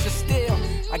the picture still.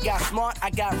 I got smart, I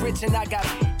got rich, and I got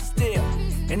still.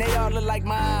 And they all look like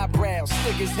my eyebrows,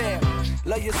 thick as hell.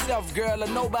 Love yourself, girl, or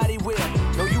nobody will.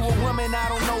 Know you a woman, I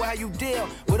don't know how you deal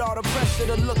with all the pressure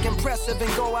to look impressive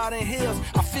and go out in heels.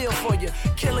 I feel for you,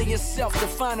 killing yourself to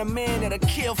find a man that'll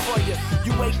kill for you.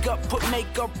 You wake up, put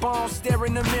makeup on, stare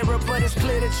in the mirror, but it's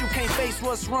clear that you can't face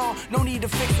what's wrong. No need to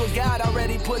fix what God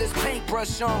already put his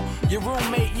paintbrush on. Your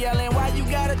roommate yelling, why you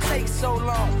gotta take so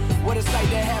long? What it's like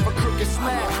to have a crooked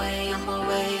smile. I'm a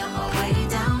way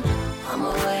down. I'm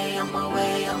a way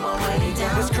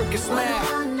down. This crooked smile.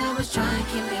 The one that was trying to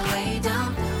keep me way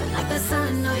down. But like the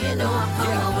sun, no, you know I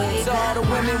found my way To back all the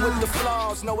women round. with the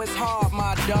flaws, know it's hard,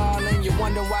 my darling. You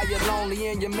wonder why you're lonely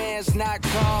and your man's not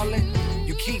calling.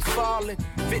 You keep falling,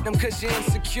 victim cause you're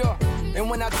insecure. And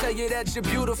when I tell you that you're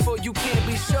beautiful, you can't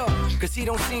be sure. Cause he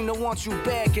don't seem to want you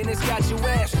back and it's got you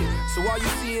asking. So all you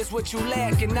see is what you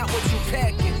lack and not what you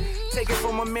packing. Take it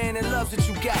from a man that loves what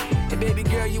you got. And baby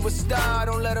girl, you a star,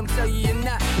 don't let him tell you you're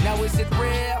not. Now is it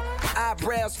real?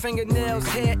 Eyebrows, fingernails,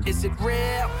 hair, is it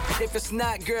real? If it's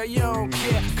not, girl, you don't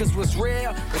care. Cause what's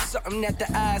real is something that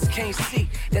the eyes can't see,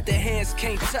 that the hands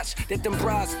can't touch, that them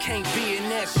bras can't be,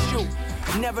 and that's you.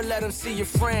 Never let them see your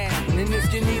friend. And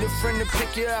if you need a friend to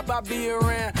pick you up, I'll be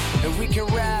around. And we can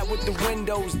ride with the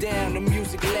windows down, the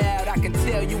music loud. I can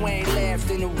tell you ain't laughed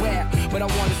in a while, but I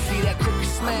wanna see that crooked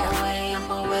smile. I'm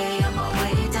a way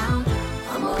down.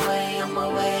 I'm a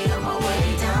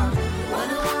way down. You're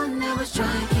the one that was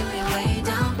trying to keep me way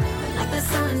down. But like the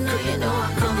sun, no, you know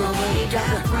I come my way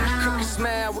back round. Crooked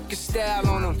smile with your style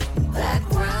on them. Back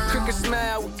round. Crooked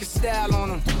smile with your style on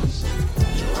them.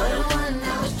 You're the one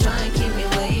that was trying to keep me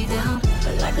way down.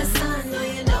 But like the sun, no,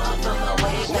 you know I come my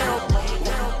way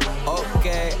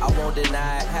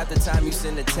the time you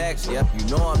send a text, yep, you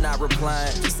know I'm not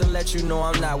replying. Just to let you know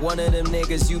I'm not one of them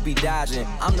niggas you be dodging.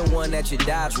 I'm the one that you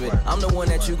dodge with. I'm the one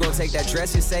that you gon' take that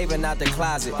dress you're saving out the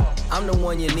closet. I'm the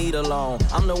one you need alone.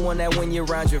 I'm the one that when you're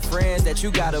around your friends that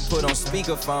you gotta put on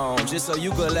speakerphone, just so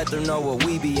you could let them know what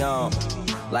we be on.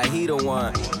 Like he the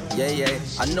one, yeah.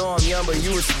 I know I'm young, but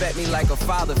you respect me like a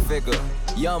father figure.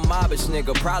 Young mobbish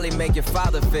nigga, probably make your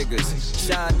father figures.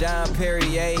 Shine down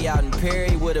Perrier out in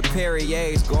Perry with a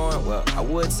Perrier's going. Well, I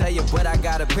would tell you, but I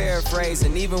gotta paraphrase.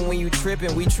 And even when you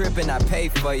trippin', we trippin', I pay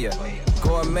for you.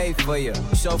 Gourmet for you,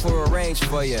 chauffeur arrange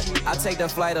for you. I take the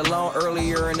flight alone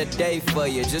earlier in the day for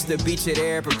you, just to beat you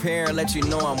there, prepare and let you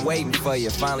know I'm waiting for you.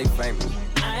 Finally famous.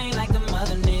 I ain't like them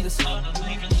other niggas,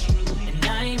 and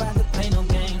I ain't about to play no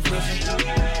games with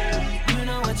you. You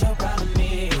know what your problem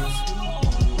is.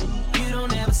 You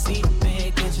don't ever see the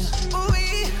big picture.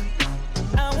 Ooh,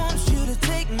 I want you to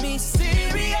take me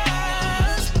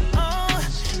serious. Oh,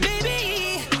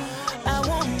 baby, I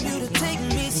want you to take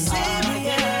me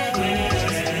serious.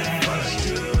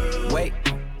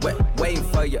 Waiting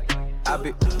for you. I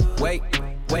be waiting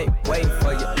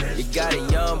for you. You got a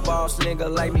young boss nigga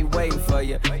like me waiting for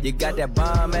you. You got that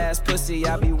bomb ass pussy,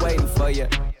 I be waiting for you.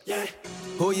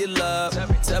 Who you love?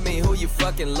 Tell me who you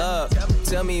fucking love.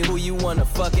 Tell me who you wanna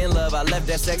fucking love. I left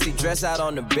that sexy dress out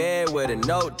on the bed with a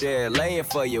note there, laying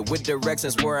for you with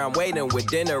directions where I'm waiting with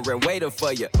dinner and waiting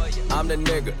for you. I'm the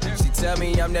nigga. She tell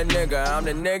me I'm the nigga. I'm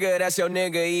the nigga that's your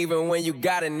nigga even when you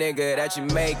got a nigga that you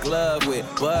make love with.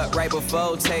 But right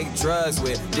before take drugs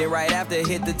with. Then right after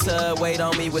hit the tub, wait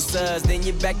on me with suds. Then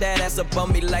you back that ass up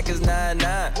on me like it's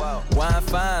 9-9. Wine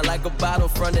fine like a bottle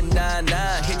from the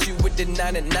 9-9. Hit you with the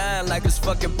 99 like it's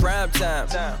fucking prime time.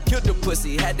 Killed the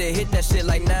pussy, had to hit that shit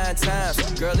like 9 times.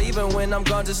 Girl, even when I'm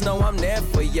gone, just know I'm there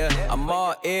for ya. I'm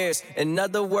all ears, in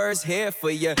other words, here for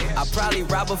ya. I probably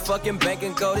rob a fucking bank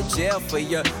and go to jail for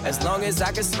ya. As long as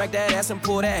I can smack that ass and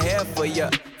pull that hair for ya.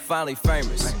 Finally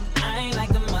famous. I ain't like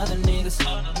them other niggas,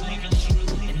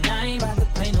 and I ain't about to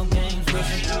play no games with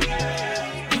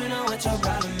you. You know what your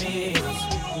problem is.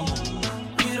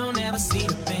 You don't ever see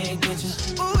the big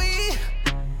picture. Ooh,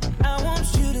 I want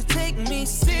you to take me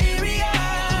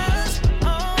serious.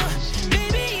 Oh,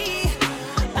 baby,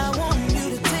 I want you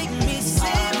to take me serious.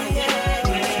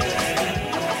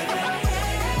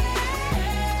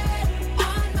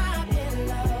 On my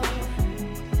pillow,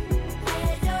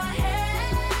 lay your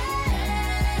head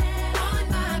on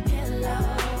my pillow.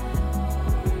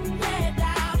 Lay it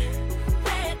down,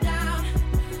 lay it down,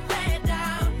 lay it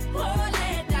down, oh,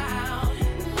 lay it down.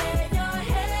 Lay your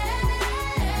head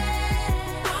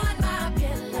on my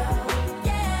pillow,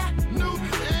 yeah.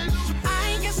 I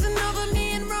ain't guessing over me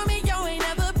and Romeo ain't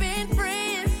never been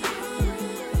friends.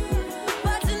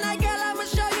 But tonight, girl, I'ma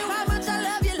show you how much I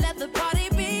love you. Let the party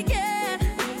begin.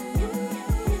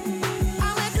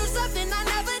 I'ma do something I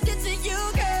never did to you,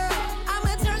 girl.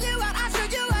 I'ma turn you out, I'll show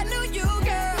you I knew you,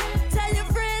 girl. Tell your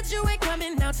friends you ain't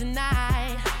coming out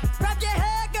tonight. Wrap your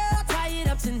hair, girl, tie it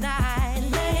up tonight.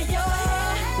 Lay your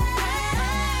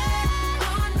head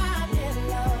on my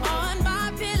pillow, on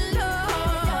my pillow.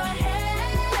 Lay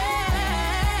your head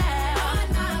on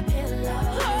my pillow.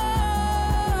 Oh,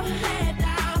 lay it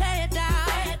down, lay it down,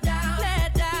 lay it down, lay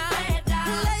it down, lay it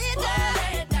down, lay it down,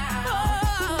 lay it down. Oh,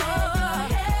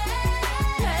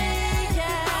 hey,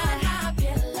 yeah, on my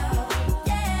pillow,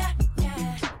 yeah, yeah.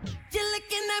 You're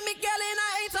looking at me, girl, and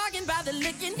I ain't talking about the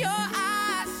look in your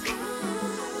eyes.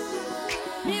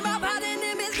 Me, my body, and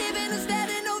them is giving a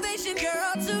standing ovation,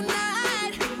 girl,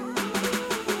 tonight.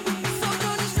 So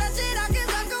don't stretch it out, 'cause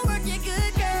I'm gon' work you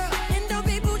good, girl. And don't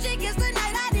be bougie, 'cause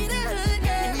tonight I need a hood,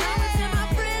 girl. And I'ma tell my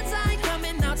friends I ain't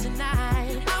coming out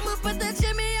tonight. I'ma put the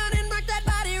shimmy on and work that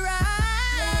body right.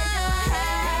 Lay your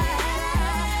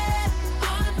head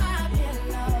on my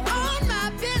pillow, on my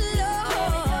pillow.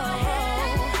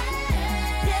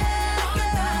 Yeah,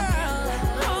 girl,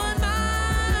 on my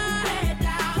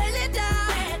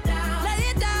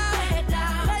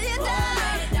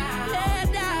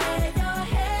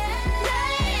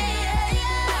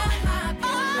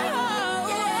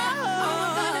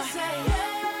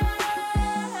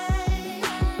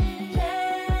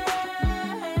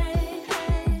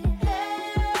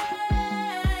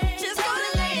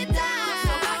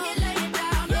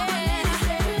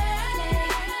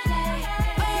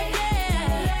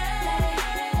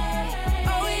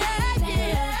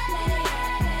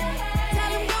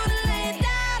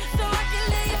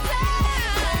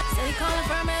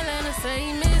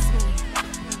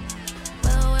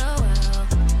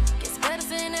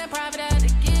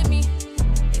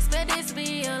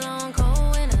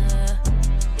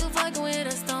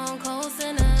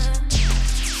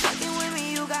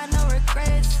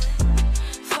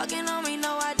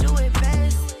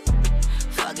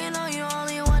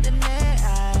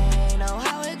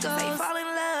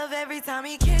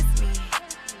mommy kiss me.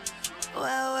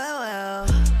 Well, well, well.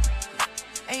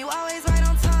 And you always right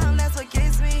on time, that's what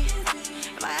gets me.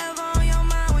 Am I ever on your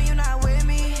mind when you're not with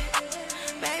me?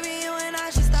 Baby, you and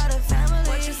I should start a family.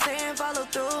 What you saying, follow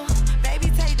through. Baby,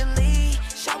 take the lead,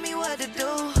 show me what to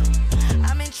do.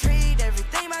 I'm intrigued,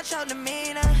 everything about your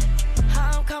demeanor.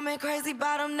 I'm coming crazy,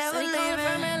 but I'm never leaving. Say he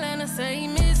from Atlanta, say he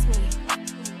miss me.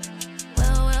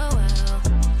 Well, well, well.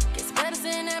 Gets better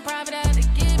than that private out to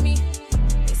give me.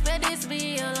 Expect this to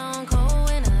be a long, cold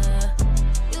winter.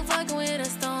 You fucking with a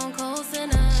stone cold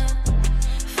sinner.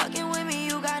 Fucking with me,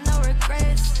 you got no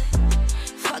regrets.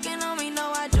 Fucking on me,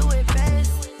 know I do it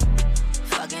best.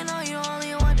 Fucking on you,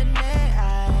 only want the net.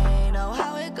 I know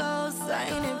how it goes, I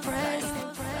ain't impressed.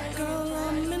 Girl,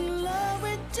 I'm in love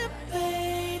with you,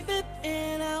 baby,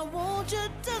 and I want you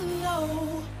to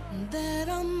know that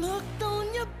I'm hooked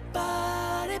on your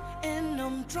body, and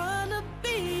I'm trying to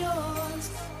be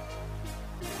yours.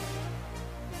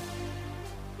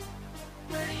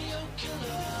 Radio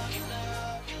killer,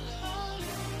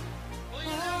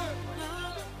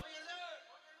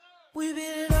 we beat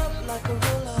it up like a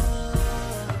roller.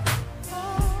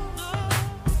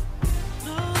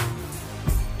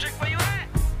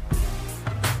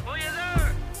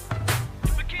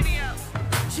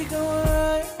 She going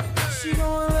right, she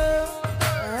going left.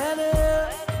 I had to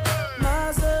help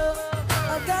myself.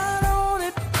 I got on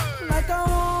it like I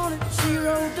want it. She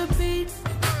rode the beat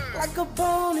like a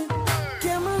pony.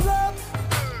 Cameras up,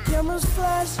 cameras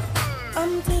flash.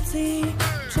 I'm tipsy,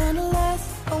 trying to last.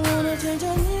 I wanna change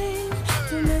her name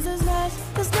to Mrs. Nash.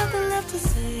 There's nothing left to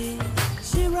say.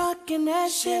 She rockin'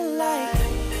 that shit like.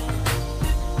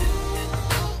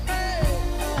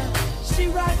 She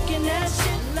rockin' that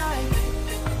shit like.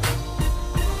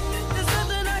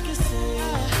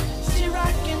 She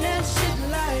rockin' that shit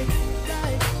like.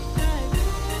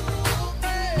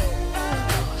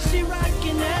 She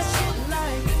rockin' that shit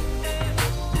like.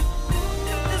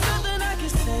 There's nothing I can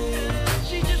say.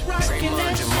 She just rockin'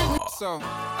 that shit. So,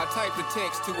 I typed a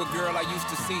text to a girl I used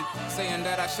to see, saying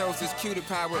that I chose this cutie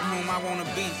pie with whom I wanna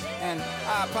be. And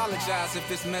I apologize if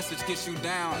this message gets you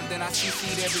down. Then I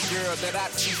CC'd every girl that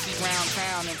I'd CC round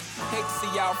town. And hate to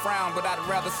see y'all frown, but I'd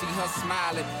rather see her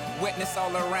smiling. Wetness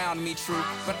all around me, true,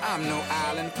 but I'm no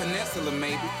island. Peninsula,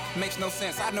 maybe. Makes no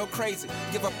sense, I know crazy.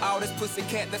 Give up all this pussy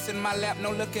cat that's in my lap,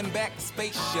 no looking back.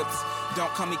 Spaceships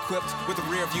don't come equipped with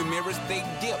rear view mirrors. They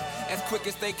dip as quick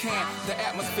as they can. The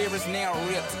atmosphere is now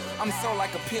ripped. I'm so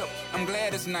like a pip. I'm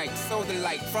glad it's night. So the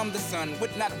light from the sun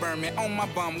would not burn me on my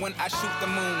bum when I shoot the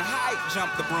moon. High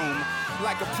jump the broom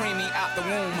like a preemie out the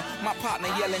womb. My partner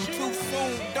yelling too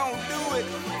soon. Don't do it.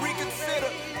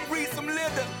 Reconsider. Read some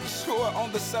litter. Sure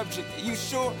on the subject. You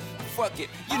sure? Fuck it.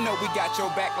 You know we got your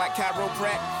back like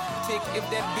chiropractic. If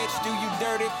that bitch do you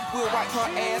dirty, we'll wipe her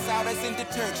ass out as in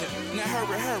detergent. Now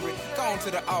hurry, hurry, go on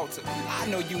to the altar. I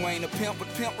know you ain't a pimp, but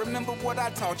pimp, remember what I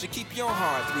taught you. Keep your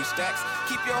heart, 3 stacks.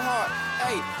 Keep your heart,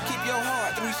 hey, keep your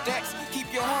heart, 3 stacks.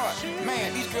 Keep your heart.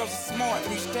 Man, these girls are smart,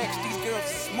 3 stacks. These girls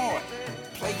are smart.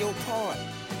 Play your part.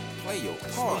 Play your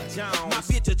part. My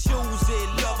bitch a choose it,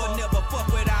 lover, never fuck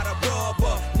without a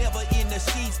rubber. Never in the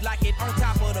sheets like it on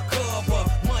top of the cover.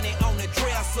 Money on the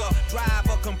dresser, drive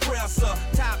a compressor.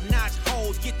 Top notch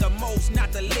hoes get the most,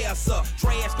 not the lesser.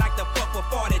 Trash like the fuck for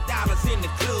 $40 in the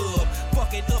club.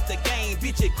 Fucking up the game,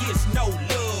 bitch, it gets no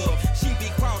love. She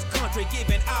be cross country,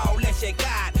 giving all that she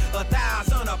got.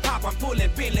 1,000 a pop, I'm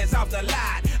pulling billions off the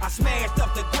lot. I smashed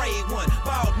up the gray one,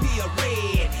 bought me a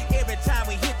red. Every time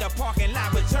we hit the parking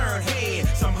lot, we turn head.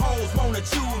 Some hoes wanna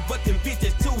choose, but them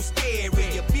bitches too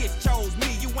scary. Your bitch chose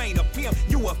me, you ain't a pimp,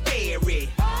 you a fairy.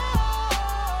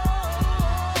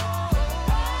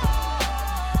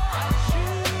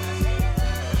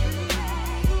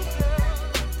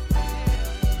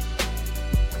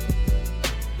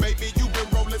 Baby, you been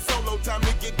rolling solo, time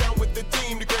to get down with the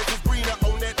team. The grass is greener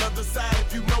on that other side.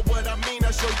 If you know what I mean,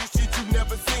 I show you shit you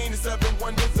never seen. The 7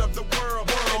 wonders of the world.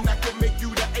 And I can make you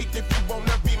the 8th if you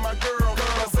wanna be my girl.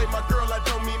 I say my girl, I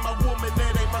don't mean my woman,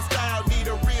 that ain't my style. Need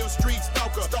a real street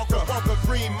stalker, walk a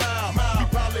green mile. We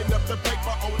piling up the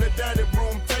paper on the dining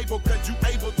room table, cause you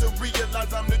able to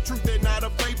realize I'm the truth and not a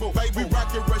fable. We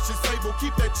rockin' Russian sable,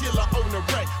 keep that chiller on the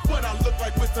rack. What I look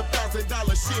like with some $1,000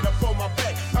 shit up on my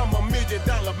back. I'm $1 million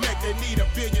Mac, they need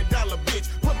 $1 billion bitch.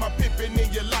 Put my pimpin'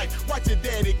 in your life, watch your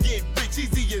daddy get rich.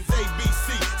 Easy as ABC,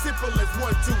 simple as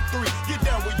 1, 2, 3. Get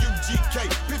down with UGK,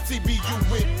 Pimp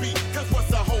CBU with B. Cause what's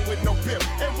a hoe with no pimp,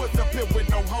 and what's a pimp with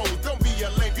no hoes? Don't be a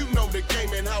lame, you know the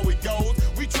game and how it goes.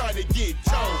 We try to get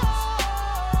Jones.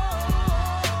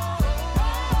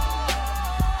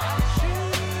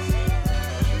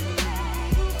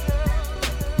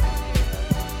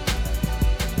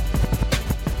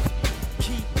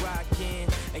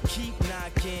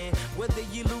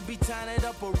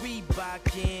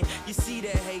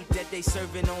 they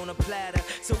serving on a platter.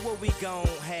 So what we gon'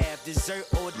 have, dessert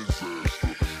or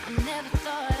disaster? I never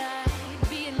thought I'd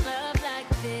be in love like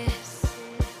this.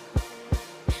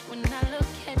 When I look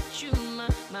at you, my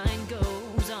mind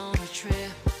goes on a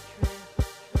trip.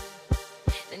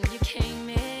 Then you came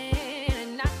in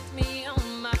and knocked me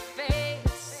on my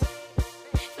face.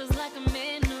 Feels like I'm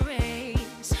in a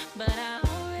race, but I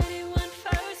already won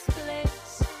first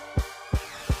place.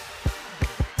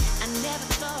 I never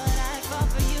thought I'd fall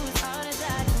for you as hard as I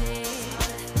did.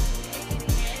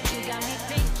 You got me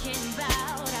thinking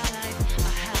about our life,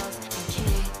 our house and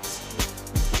kids.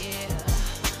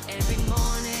 Yeah. Every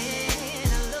morning I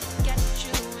look at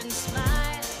you and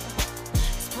smile.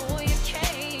 Before you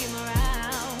came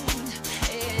around,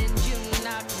 and you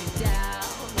knocked me down.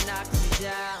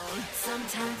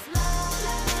 Sometimes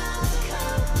love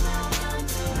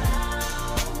comes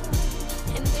around,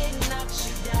 and it knocks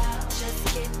you down. Just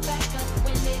get back up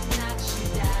when it knocks you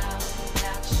down.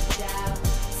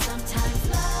 Sometimes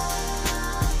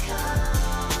love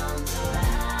comes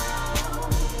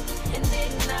around, and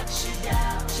it knocks you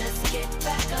down. Just get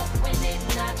back up when it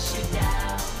knocks you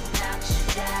down.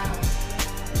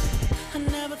 I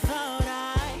never thought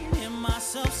I'd hear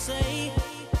myself say,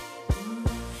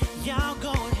 y'all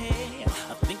go ahead.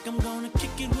 I think I'm gonna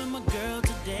kick it with my girl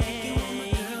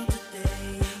today.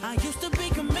 I used to be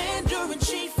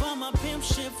commander-in-chief for my pimp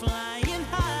ship flying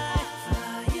high.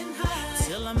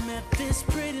 Till I met this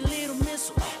pretty little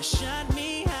missile that shot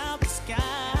me out the sky.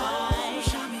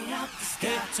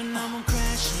 Head to now I'm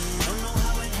crashing, don't know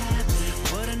how it happened,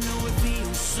 but I know it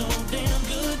feels so damn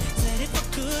good. Said if I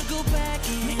could go back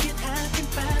and make it happen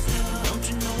faster, don't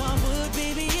you know I would,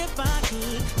 baby, if I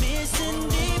could. Miss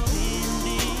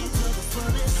independent to the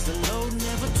fullest, the load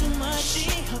never too much. She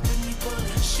helping me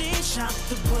bullet, she shot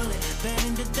the bullet, fell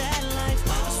into that life.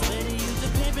 I swear to you,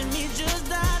 the pimp in me just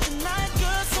died tonight,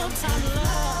 girl. Sometimes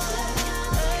love,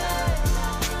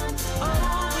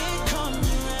 oh, it comes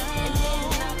around.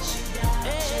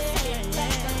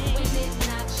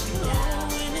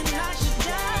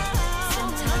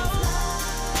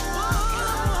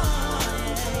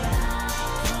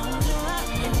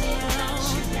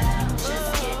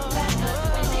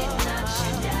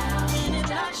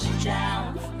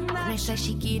 They say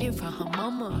she get it from her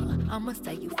mama. I'ma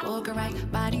say you fuck her right.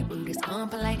 Body rude is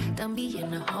unpolite. Done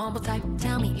being a humble type.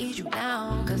 Tell me, is you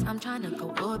down? Cause I'm trying to go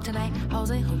up tonight.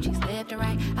 Hoes and hoochies left and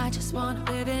right. I just wanna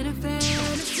live in a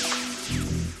fantasy. I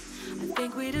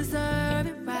think we deserve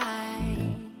it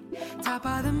right. Top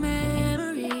of the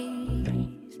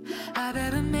memories I've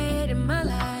ever made in my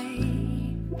life.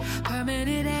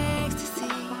 Permanent ecstasy.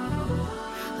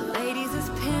 The ladies is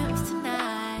pimps tonight.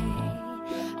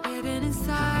 Living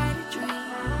inside a dream.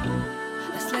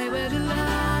 Let's slay where the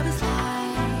love is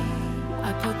like.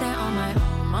 I put that on my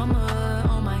mama,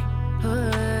 on my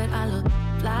hood. I look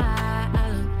fly, I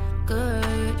look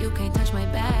good. You can't touch my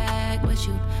bag, but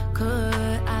you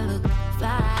could. I look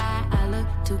fly, I look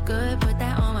too good. Put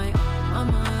that on my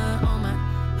mama, on my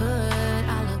hood.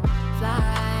 I look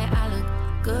fly, I look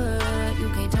good. You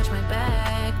can't touch my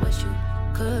bag, but you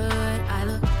could. I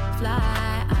look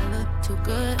fly, I look too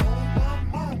good.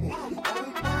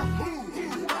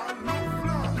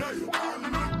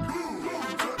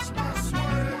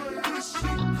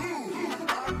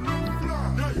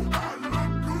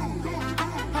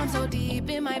 I'm so deep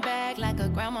in my bag like a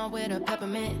grandma with a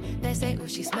peppermint. They say, ooh,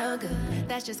 she smell good.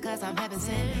 That's just cause I'm having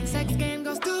sin. Sex game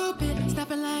goes stupid,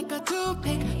 snapping like a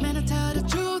toothpick. Man, I tell the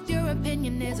truth, your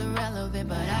opinion is irrelevant.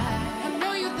 But I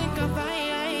know you think I'm fine.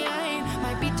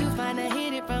 Might be too fine to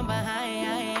hit it from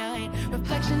behind.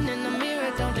 Reflection in the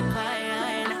mirror, don't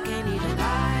decline. I can't even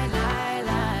lie.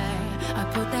 I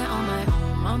put that on my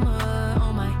mama,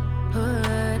 on my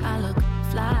hood. I look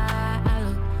fly, I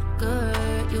look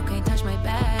good. You can't touch my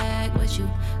bag, but you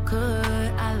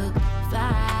could. I look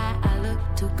fly, I look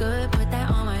too good. Put that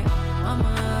on my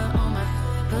mama, on my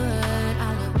hood.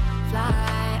 I look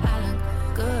fly, I look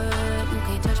good. You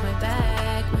can't touch my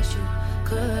bag, but you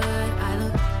could. I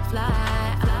look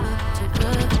fly, I look too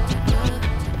good.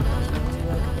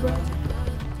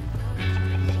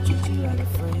 Treat you like a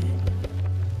friend,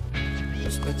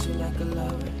 respect you like a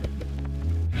lover.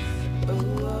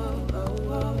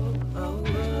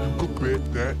 You could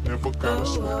bet that, never gotta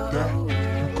sweat that.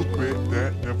 You could bet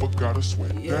that, never gotta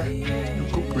sweat that. You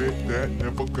could bet that,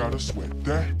 never gotta sweat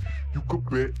that. You could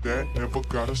bet that, never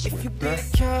gotta If you sweat be that.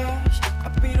 the cash, I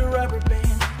be the rubber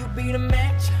band. You be the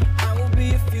match, I will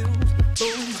be a fuse.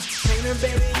 Boom, trainer,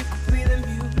 baby, you could be the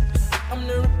muse. I'm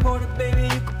the reporter, baby,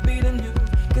 you could be the news.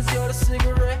 Cause you're the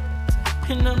cigarette,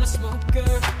 and I'm the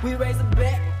smoker. We raise a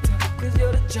bet, cause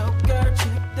you're the joker.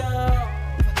 Checked off,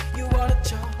 you are the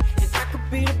joke, and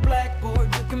be the blackboard,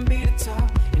 you can be the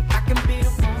top, and I can be the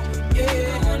wall.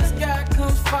 Yeah, when the sky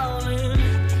comes falling,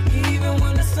 even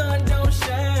when the sun don't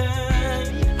shine,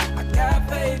 I got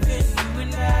faith in you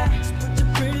and I. So put your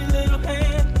pretty little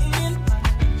hand in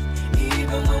mine.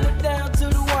 Even when we're down to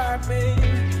the wire, baby.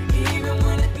 Even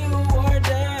when it's you or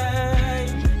die,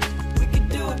 we can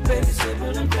do it, baby,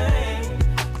 simple and plain.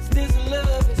 'Cause this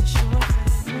love is a sure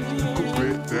thing. You could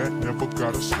bet that, never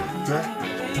gotta sweat that.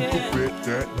 You could bet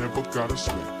that, never gotta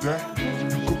sweat that.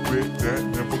 You could bet that,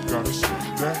 never gotta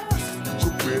sweat that. You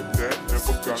could bet that,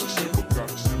 never gotta sweat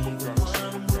that.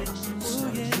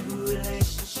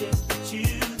 Relationship with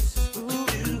you, this is what we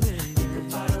do. Think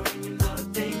about it when you know the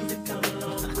things that come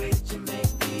along with you.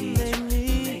 Make me,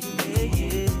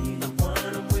 you're the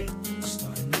one I'm with.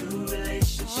 Start a new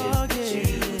relationship with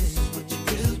you. This is what you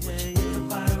do. Think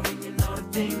about it when you know the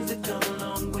things that come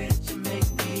along with you. Make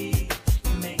me.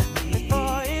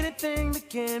 Before anything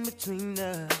began between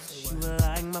us, you were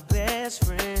like my best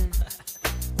friend.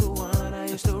 The one I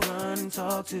used to run and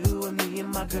talk to when me and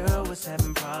my girl was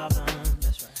having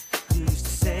problems. You used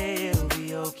to say it'll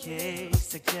be okay,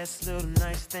 suggest little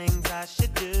nice things I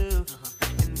should do.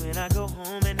 And when I go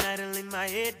home at night and lay my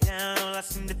head down, all I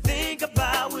seem to think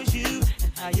about was you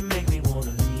and how you make me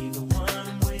wanna leave the one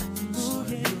I'm with.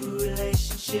 Start a new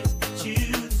relationship with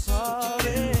you. This is what you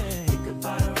do. Think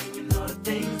about it when you know the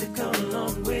things that come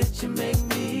along with you. Make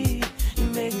me, you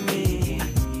make me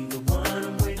leave the one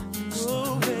I'm with.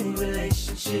 Start a new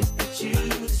relationship with you.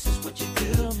 This is what you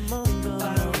do. Think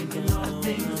about it when you know the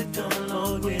things that come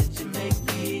along with you. Make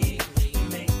me, you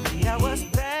make me. Yeah, what's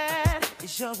bad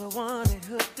is you're the one that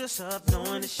hooked us up,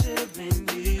 knowing it should have been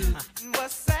you. And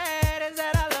what's sad is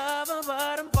that I love her,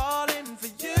 but I'm falling for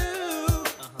you.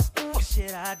 What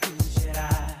should I do? Should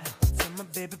I tell my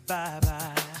baby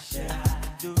bye-bye? Should I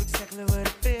do exactly what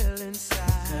I feel inside?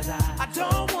 'Cause I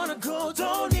don't wanna go,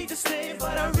 don't need to stay,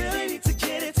 but I really need to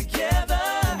get it together.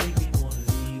 Make me wanna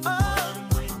leave the one I'm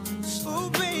with. Ooh,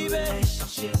 baby,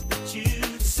 relationship with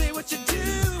you. Say what you do.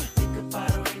 Think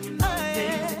about it when you know the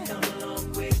things that come along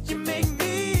with you. Make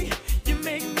me, you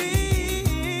make me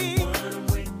one I'm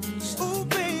with. Ooh,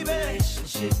 baby,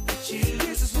 relationship with you.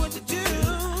 This is what you do.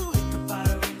 Think about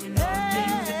it when you know the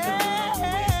things that come along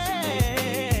with you.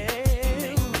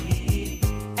 Make me.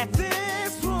 At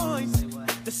this point,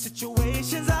 the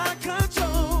situation's out of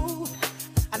control.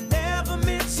 I never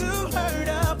meant to hurt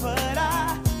her, but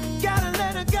I gotta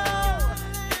let her go.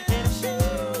 And she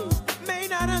may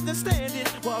not understand it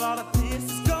while all of this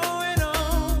is going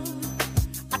on.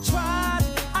 I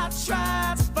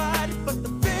tried to fight it, but the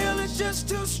feeling's just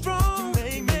too strong.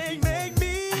 You make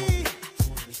me.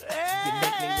 You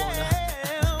make me wanna.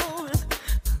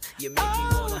 You make me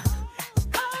wanna.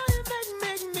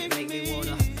 You make me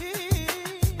wanna.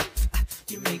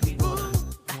 You make me wanna.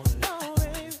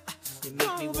 You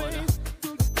make me wanna.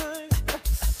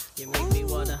 You make me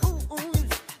wanna.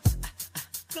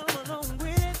 Come along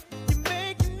with it. You're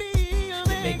making me. You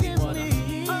make me wanna.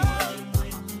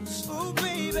 Oh,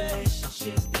 baby.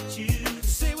 Relationship with you.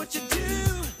 Say what you do.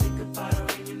 Think about it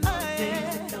when you know the things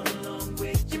that come along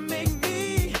with you. Make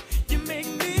me. You make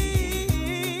me.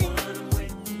 One I'm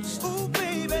with. Oh,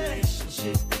 baby.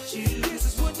 Relationship with you. This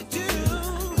is what you do.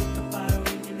 Think about it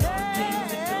when you know the things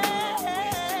that come along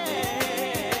with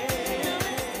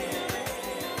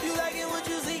you. You like it what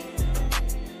you see.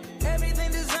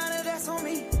 Everything designer, that's on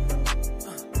me.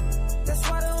 That's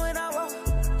why when I walk,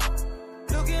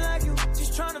 looking like you,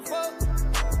 just trying to fuck.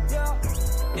 Yeah,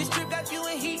 this trip got you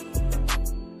in heat.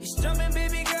 It's jumping,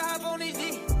 baby girl, hop on this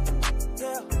D.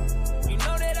 Yeah, you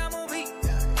know that I'm on beat.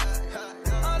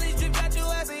 All these trips got you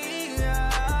as a heat.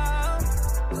 Yeah,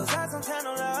 'cause I sometimes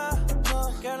don't love.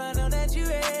 Girl, I know that you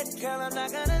ready. Girl, I'm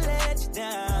not gonna let you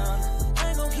down. I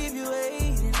ain't gonna keep you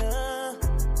waiting up.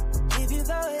 If you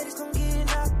thought it's gonna get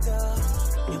knocked off,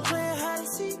 you playing hide and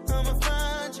seek, I'ma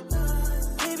find you.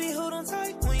 Baby, hold on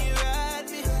tight when you ride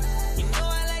me. You know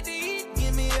I like to eat,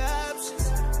 give me options.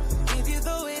 If you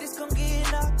throw it, it's gonna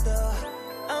get knocked off.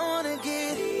 I wanna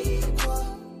get equal.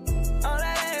 All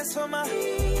I ask for my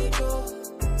ego.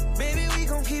 Baby, we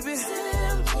gon' keep it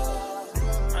simple.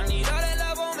 I need all that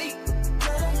love on me.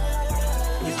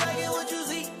 You like it what you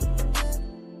see.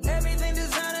 Everything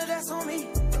designer, that's on me.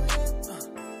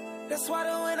 That's why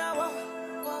when I walk,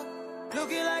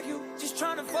 looking like you, just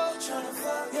tryna fuck,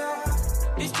 yeah.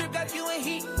 This trip got you in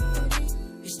heat.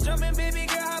 It's jumping, baby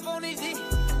girl, hop on this D.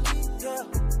 Yeah,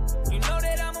 you know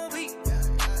that I'm on beat.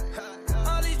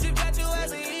 All these trips got you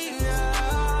as a heat,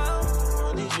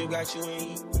 yeah. These trips got you in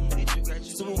heat.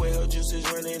 Super well, juices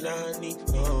running down her knee.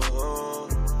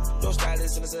 No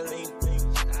stylist in the saline.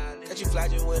 Got you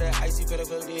flogging with an icy pedal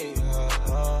dick.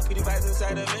 Pretty vibes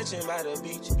inside the mansion by the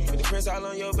beach. With the prints all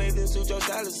on your bathing suit, your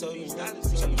stylist, so you know.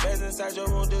 Show the beds inside your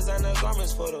room, designer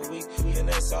garments for the week. And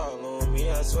that's all on me,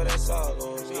 I swear that's all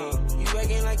on me. You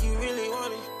acting like you really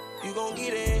want it. You gon'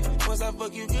 get it. Once I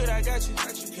fuck you good, I got you.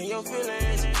 In your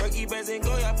feelings. Perky bands and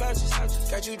Goya pouches.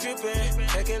 Got you drippin'.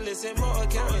 Check and listen, more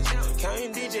accountants.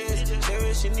 Counting digits.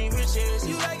 Cherishing the riches.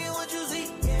 You like it what you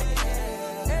see.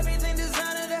 Everything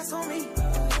designer, that's on me.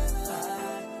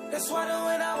 That's why the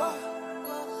when I walk.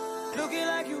 Looking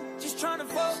like you, just tryna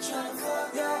fuck.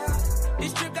 Yeah.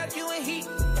 This trip got you in heat.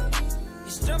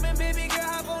 It's jumping, baby girl,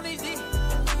 hop on these D. Yeah.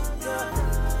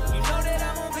 You know that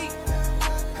I'm on beat.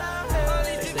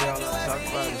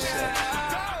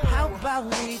 How about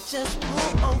we just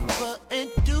pull over and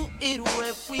do it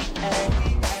where we at?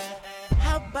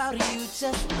 How about you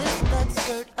just lift that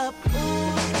skirt up?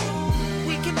 Ooh,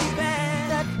 we can be bad.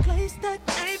 That place that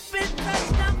ain't been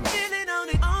touched, I'm feeling on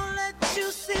it. All that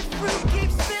juicy fruit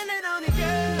keeps spilling on it,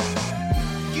 girl.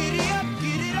 Get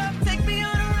it up, take me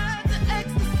on a ride to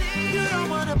ecstasy. You don't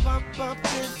wanna bump,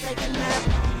 then take a nap.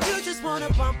 You just wanna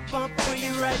bump, bring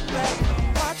it right back.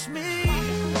 Watch me,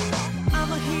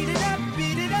 I'ma heat it up,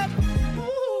 beat it up.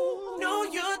 Ooh, know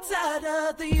you're tired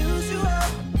of the usual.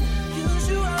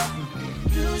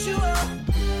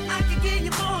 I can give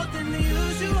you more than the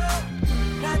usual.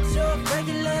 Not your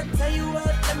regular, tell you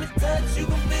what, let me touch. You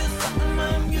gon' feel something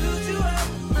unusual.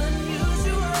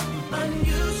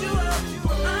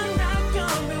 I'm not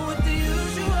coming with the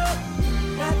usual.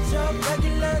 Not your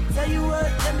regular, tell you what,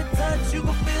 let me touch. You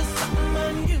gon' feel something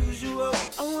unusual.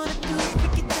 I wanna do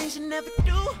freaky things you never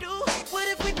do. What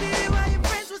if we did it while your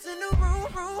friends was in the room?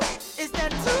 Is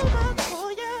that too much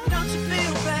for you? Don't you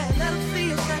feel bad? Let them see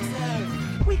your sex.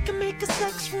 We can make a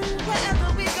sex room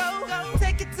wherever we go.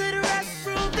 Take it to the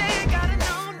restroom, they ain't gotta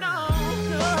know, no.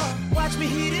 Watch me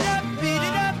heat it up, beat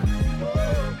it up.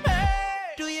 Ooh,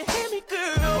 hey, do you hear me,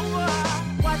 girl?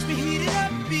 Watch me heat it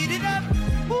up, beat it up.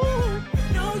 Ooh,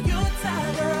 know you're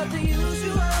tired of the usual.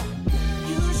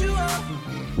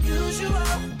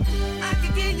 I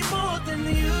can give you more than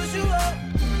the usual.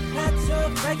 Not your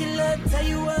regular, tell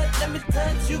you what, let me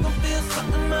touch. You gon' feel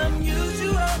something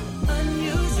unusual.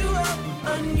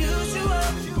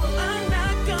 I'm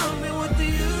not coming with the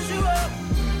usual.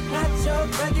 Not your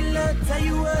regular, tell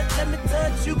you what, let me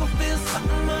touch. You gon' feel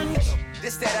something unusual.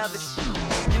 This, that other shit,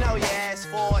 you know you asked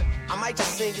for it. I might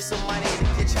just send you some money to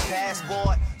get your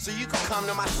passport, so you can come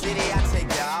to my city, I take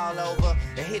you all over.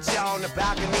 And hit you on the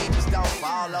balcony, just don't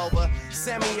fall over.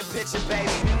 Send me your picture,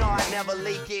 baby, you know I never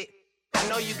leak it. I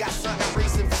know you got something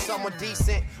recent for someone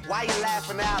decent. Why you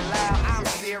laughing out loud? I'm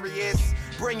serious.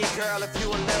 Bring it, girl, if you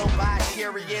a little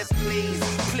bi-curious, please.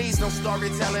 Please, no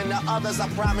storytelling to others. I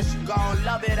promise you gon'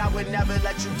 love it. I would never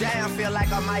let you down. Feel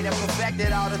like I might have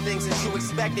perfected all the things that you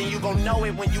expect, and you gon' know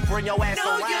it when you bring your ass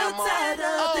around. No, you're tired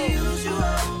of the usual.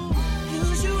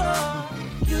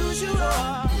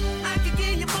 I can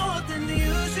give you more than the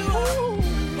usual.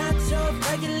 Not your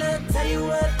regular, tell you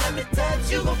what, let me touch.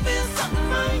 You gon' feel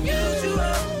something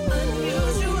unusual.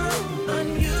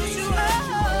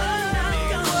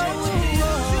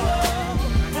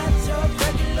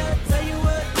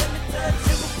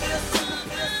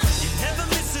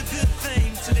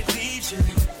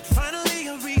 Finally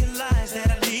I realize that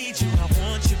I need you, I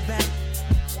want you back.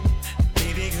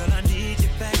 Baby girl, I need you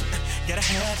back. Gotta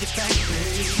have you back,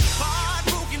 baby.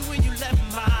 Heartbroken when you left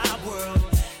my world.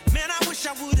 Man, I wish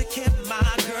I would've kept my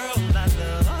girl. I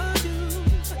love you.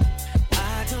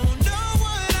 I don't know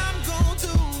what I'm gonna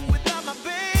do without my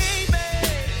baby.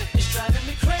 It's driving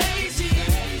me crazy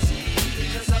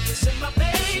because I'm missing my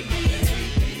baby.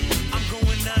 I'm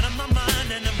going out of my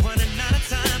mind and I'm running out of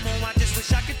time. Oh, I just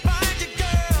wish I could find you,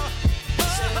 girl.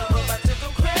 Said I'm about to go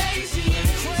crazy,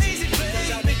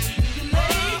 baby. I've been keeping you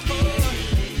lately.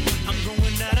 I'm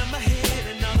going out of my head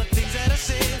and all the things that I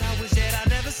said, I wish that I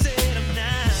never said them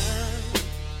now.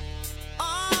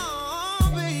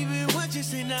 Oh, baby, what you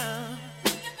say now?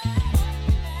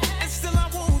 And still I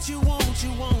want you.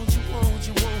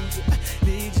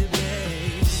 Need you,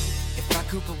 babe. If I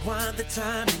could rewind the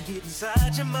time and get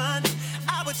inside your mind,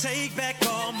 I would take back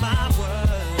all my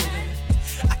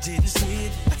words. I didn't see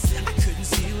it, I couldn't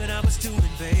see what I was doing,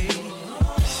 babe.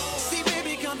 See,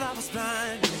 baby, girl, I was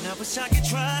blind, and I wish I could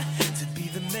try to be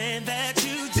the man that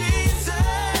you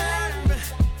deserve.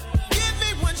 Give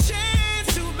me one chance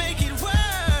to make it work.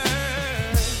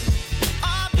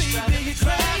 Oh, baby, you're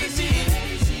crazy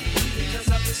because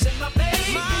I'm missing my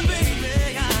baby. My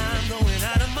baby, I'm going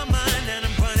out of my mind and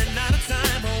I'm running out of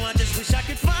time. Oh, I just wish I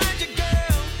could find you,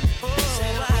 girl. Oh,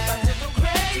 I'm about to go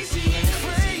crazy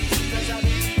because I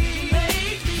need you,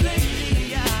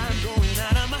 baby. I'm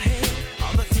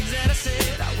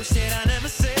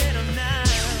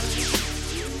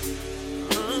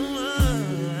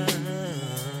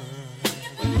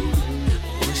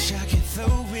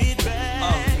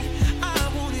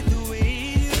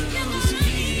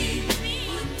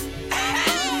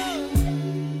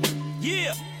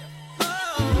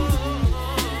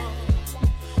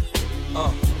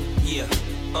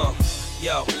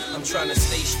Yo, I'm trying to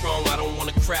stay strong, I don't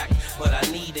wanna crack, but I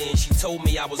need it, and she told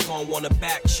me I was gonna want her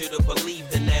back. Should've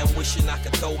believed it, now I'm wishing I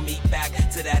could throw me back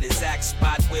to that exact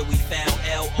spot where we found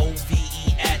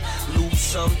L-O-V-E at. Lose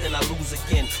some, then I lose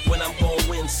again, when I'm gonna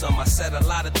win some. I said a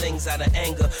lot of things out of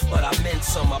anger, but I meant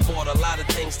some. I brought a lot of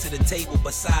things to the table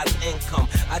besides income.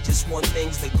 I just want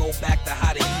things to go back to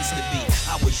how they used to be.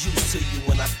 I was used to you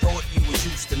when I thought you was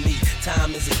used to me.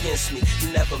 Time is against me,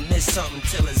 you never miss something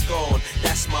till it's gone.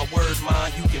 That's my word,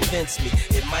 man, you convince me.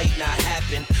 It might not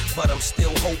happen, but I'm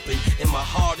still hoping. And my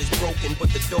heart is broken, but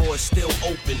the door is still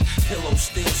open. Pillow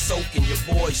still soaking, your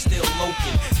boy's still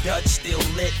loking. Dutch still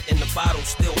lit, and the bottle's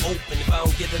still open. If I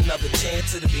don't get another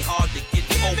chance, it'll be hard to get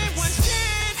focused. Give me one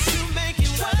chance to make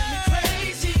it driving me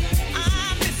crazy.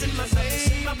 I'm missing my baby.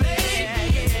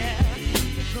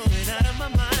 Going out of my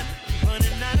mind,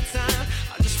 running out of time.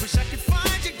 I just wish I could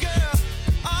find you, girl.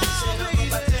 Oh, baby,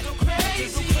 go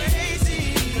crazy.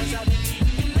 Cause I've been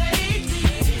needing you lately.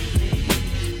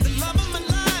 The love of my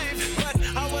life, but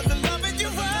I wasn't loving you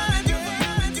right.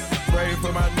 Ready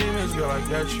for my demons, girl, I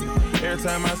got you. Every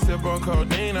time I sip on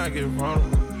codeine, I get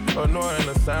vulnerable. Annoying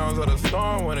the sounds of the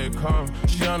storm when it comes.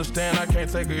 She understand I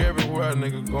can't take her everywhere a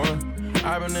nigga going.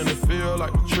 I've been in the field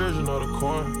like the children of the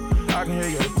corn. I can hear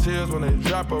your tears when they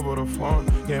drop over the phone.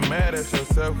 Get mad at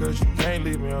yourself cause you can't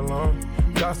leave me alone.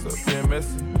 Gossip and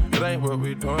messy, it ain't what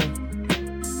we doing.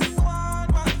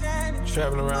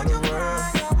 Traveling around the world,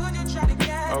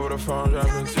 over the phone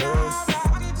dropping tears.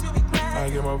 I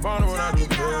get more vulnerable when I do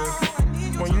pills.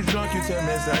 When you drunk you tell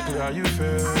me exactly how you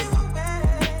feel.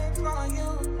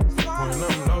 When I'm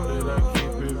loaded, I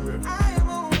keep it real.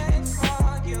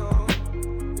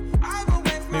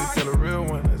 Need to tell a real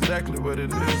one exactly what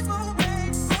it is.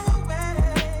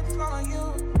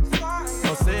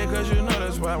 Don't say it cause you know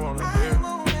that's why I wanna hear.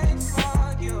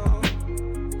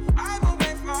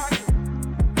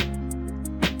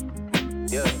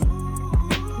 Yeah,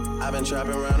 I've been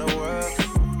trapping around the world.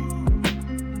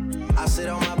 I sit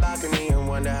on my balcony and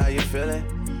wonder how you're feeling.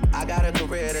 I got a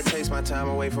career that takes my time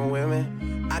away from women.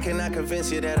 I cannot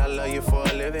convince you that I love you for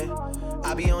a living.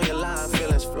 I be on your line,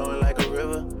 feelings flowing like a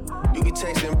river. You be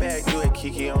texting back, you at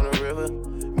Kiki on the river.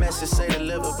 Message say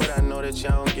deliver, but I know that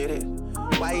y'all don't get it.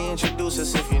 Why you introduce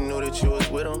us if you knew that you was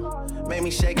with him? Made me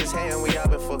shake his hand, we all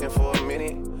been fucking for a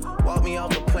minute. Walk me off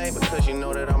the plane because you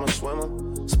know that I'm a swimmer.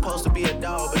 Supposed to be a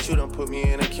dog, but you done put me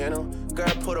in a kennel.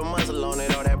 Girl, put a muzzle on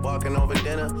it, all that barking over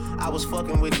dinner. I was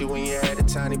fucking with you when you had a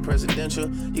tiny presidential.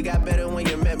 You got better when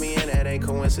you met me, and that ain't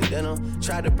coincidental.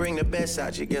 Tried to bring the best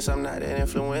out you, guess I'm not that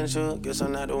influential. Guess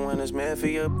I'm not the one that's meant for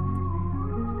you.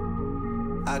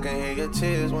 I can hear your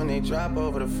tears when they drop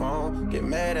over the phone. Get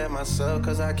mad at myself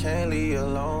cause I can't leave you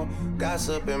alone.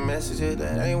 Gossip and messages,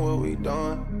 that ain't what we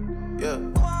doing. Yeah.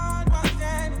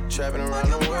 Trapping around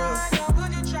the world,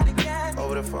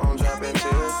 over the phone dropping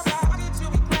tears.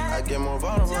 I get more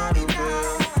vulnerable when I do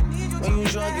pills. When you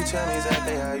drunk you tell me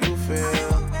exactly how you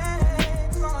feel.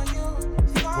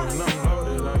 When I'm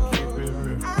loaded I keep it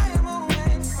real.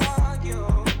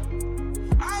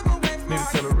 Need to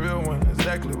tell a real one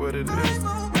exactly what it is.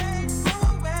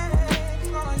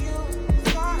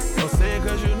 Don't say it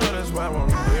cause you know that's why I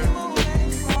wanna hear.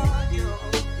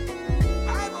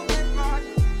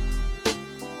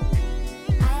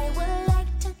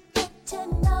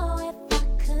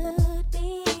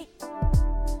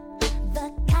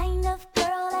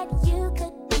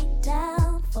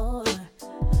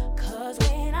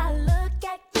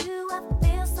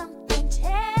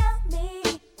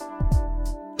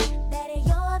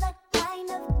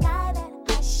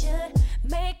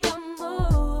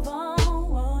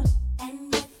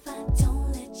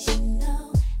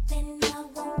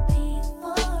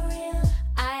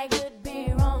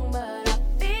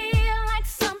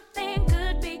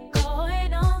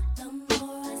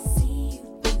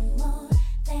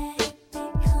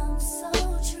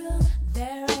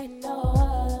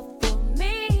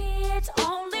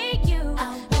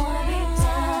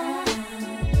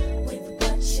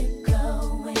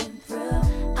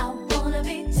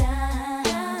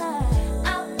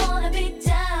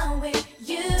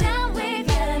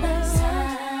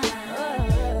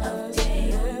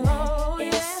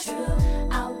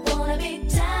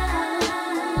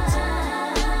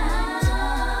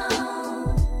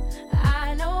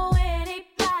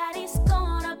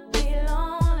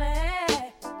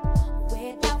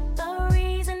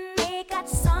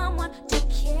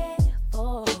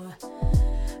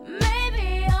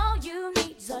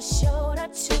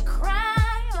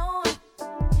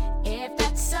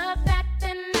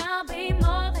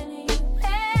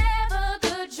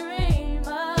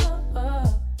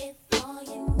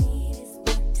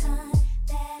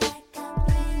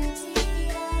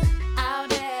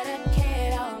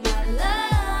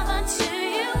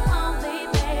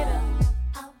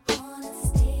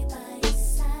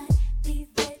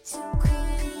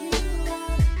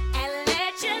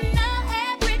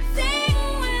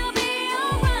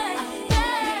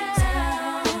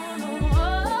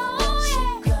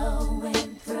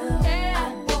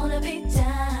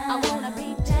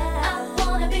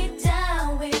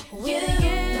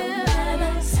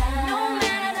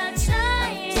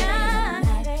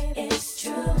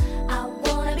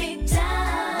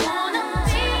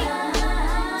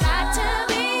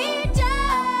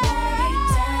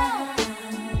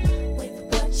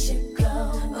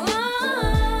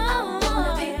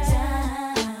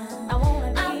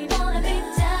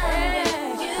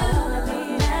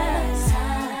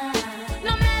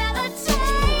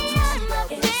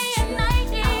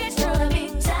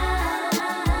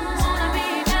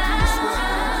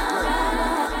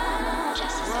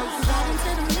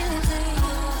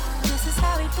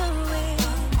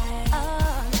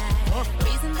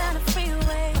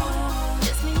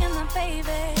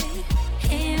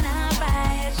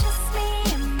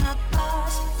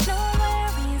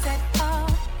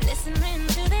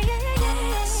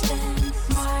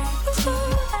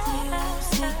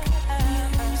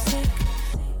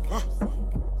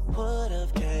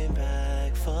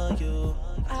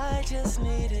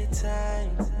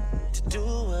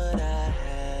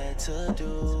 to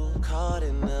do. Caught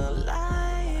in the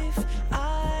life,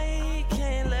 I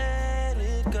can't let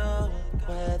it go.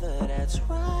 Whether that's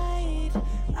right,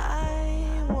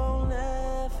 I won't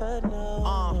ever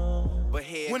know. But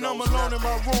here when goes I'm alone in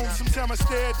my room, sometimes I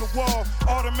stare at the wall.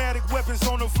 Automatic weapons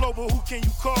on the floor, but who can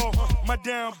you call? My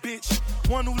down bitch,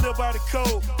 one who live by the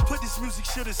code. Put this music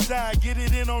shit aside, get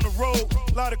it in on the road.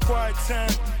 Lot of quiet time,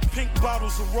 pink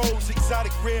bottles of rose,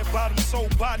 exotic red bottoms, whole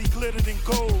body glittered in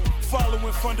gold.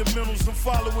 Following fundamentals, I'm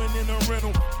following in a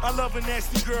rental. I love a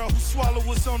nasty girl who swallow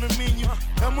what's on the menu.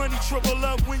 That money triple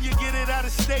up when you get it out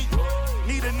of state.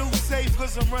 Need a new safe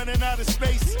cause I'm running out of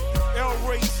space. El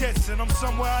Ray Jets and I'm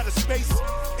somewhere out of space.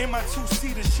 In my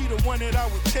two-seater, she the one that I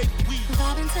would take. We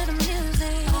vibing to the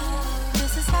music.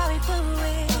 This is how we do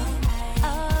it.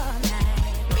 All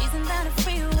night, breezing down the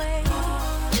freeway.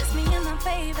 Just me and my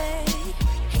baby.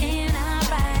 Can I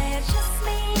ride? Just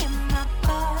me and my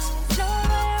boss. No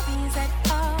worries at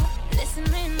all.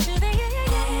 Listening to the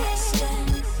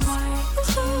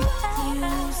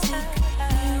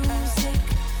music.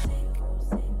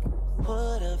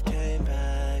 Would've came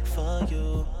back for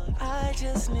you. I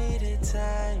just needed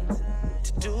time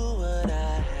to do what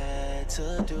I had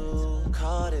to do.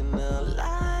 Caught in the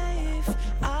life,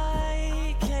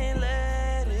 I can't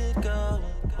let it go.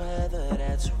 Whether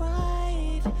that's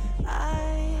right,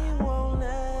 I won't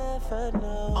ever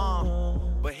know.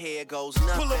 But here goes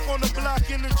nothing. Pull up on the block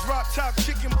in the drop top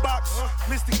chicken box.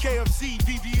 Mr. KFC,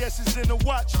 VVS is in the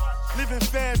watch. Living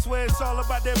fast where it's all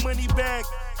about that money bag.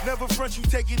 Never front, you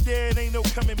take it there, it ain't no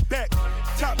coming back.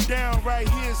 Top down, right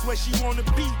here's where she wanna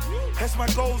be. As my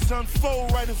goals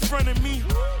unfold right in front of me.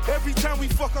 Every time we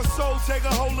fuck her soul, take a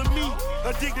hold of me.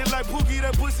 Addicted like Boogie,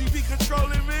 that pussy be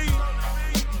controlling me.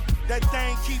 That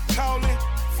thing keep calling.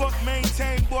 Fuck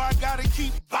maintain, boy, I gotta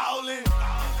keep ballin'.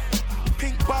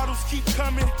 Pink bottles keep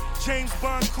coming. James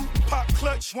Bond coupe, pop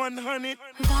clutch 100.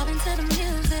 Vibing to the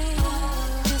music.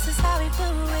 This is how we do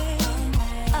it.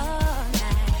 All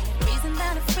night, breezing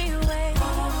down the freeway.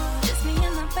 Just me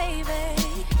and my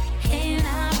baby. Can I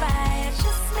ride?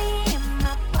 Just me and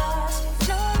my boss.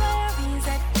 No worries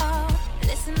at all.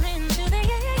 Listening to the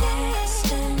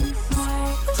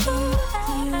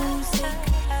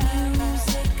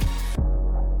music.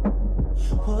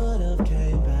 Would've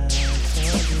came back for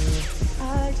you.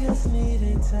 I just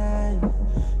needed time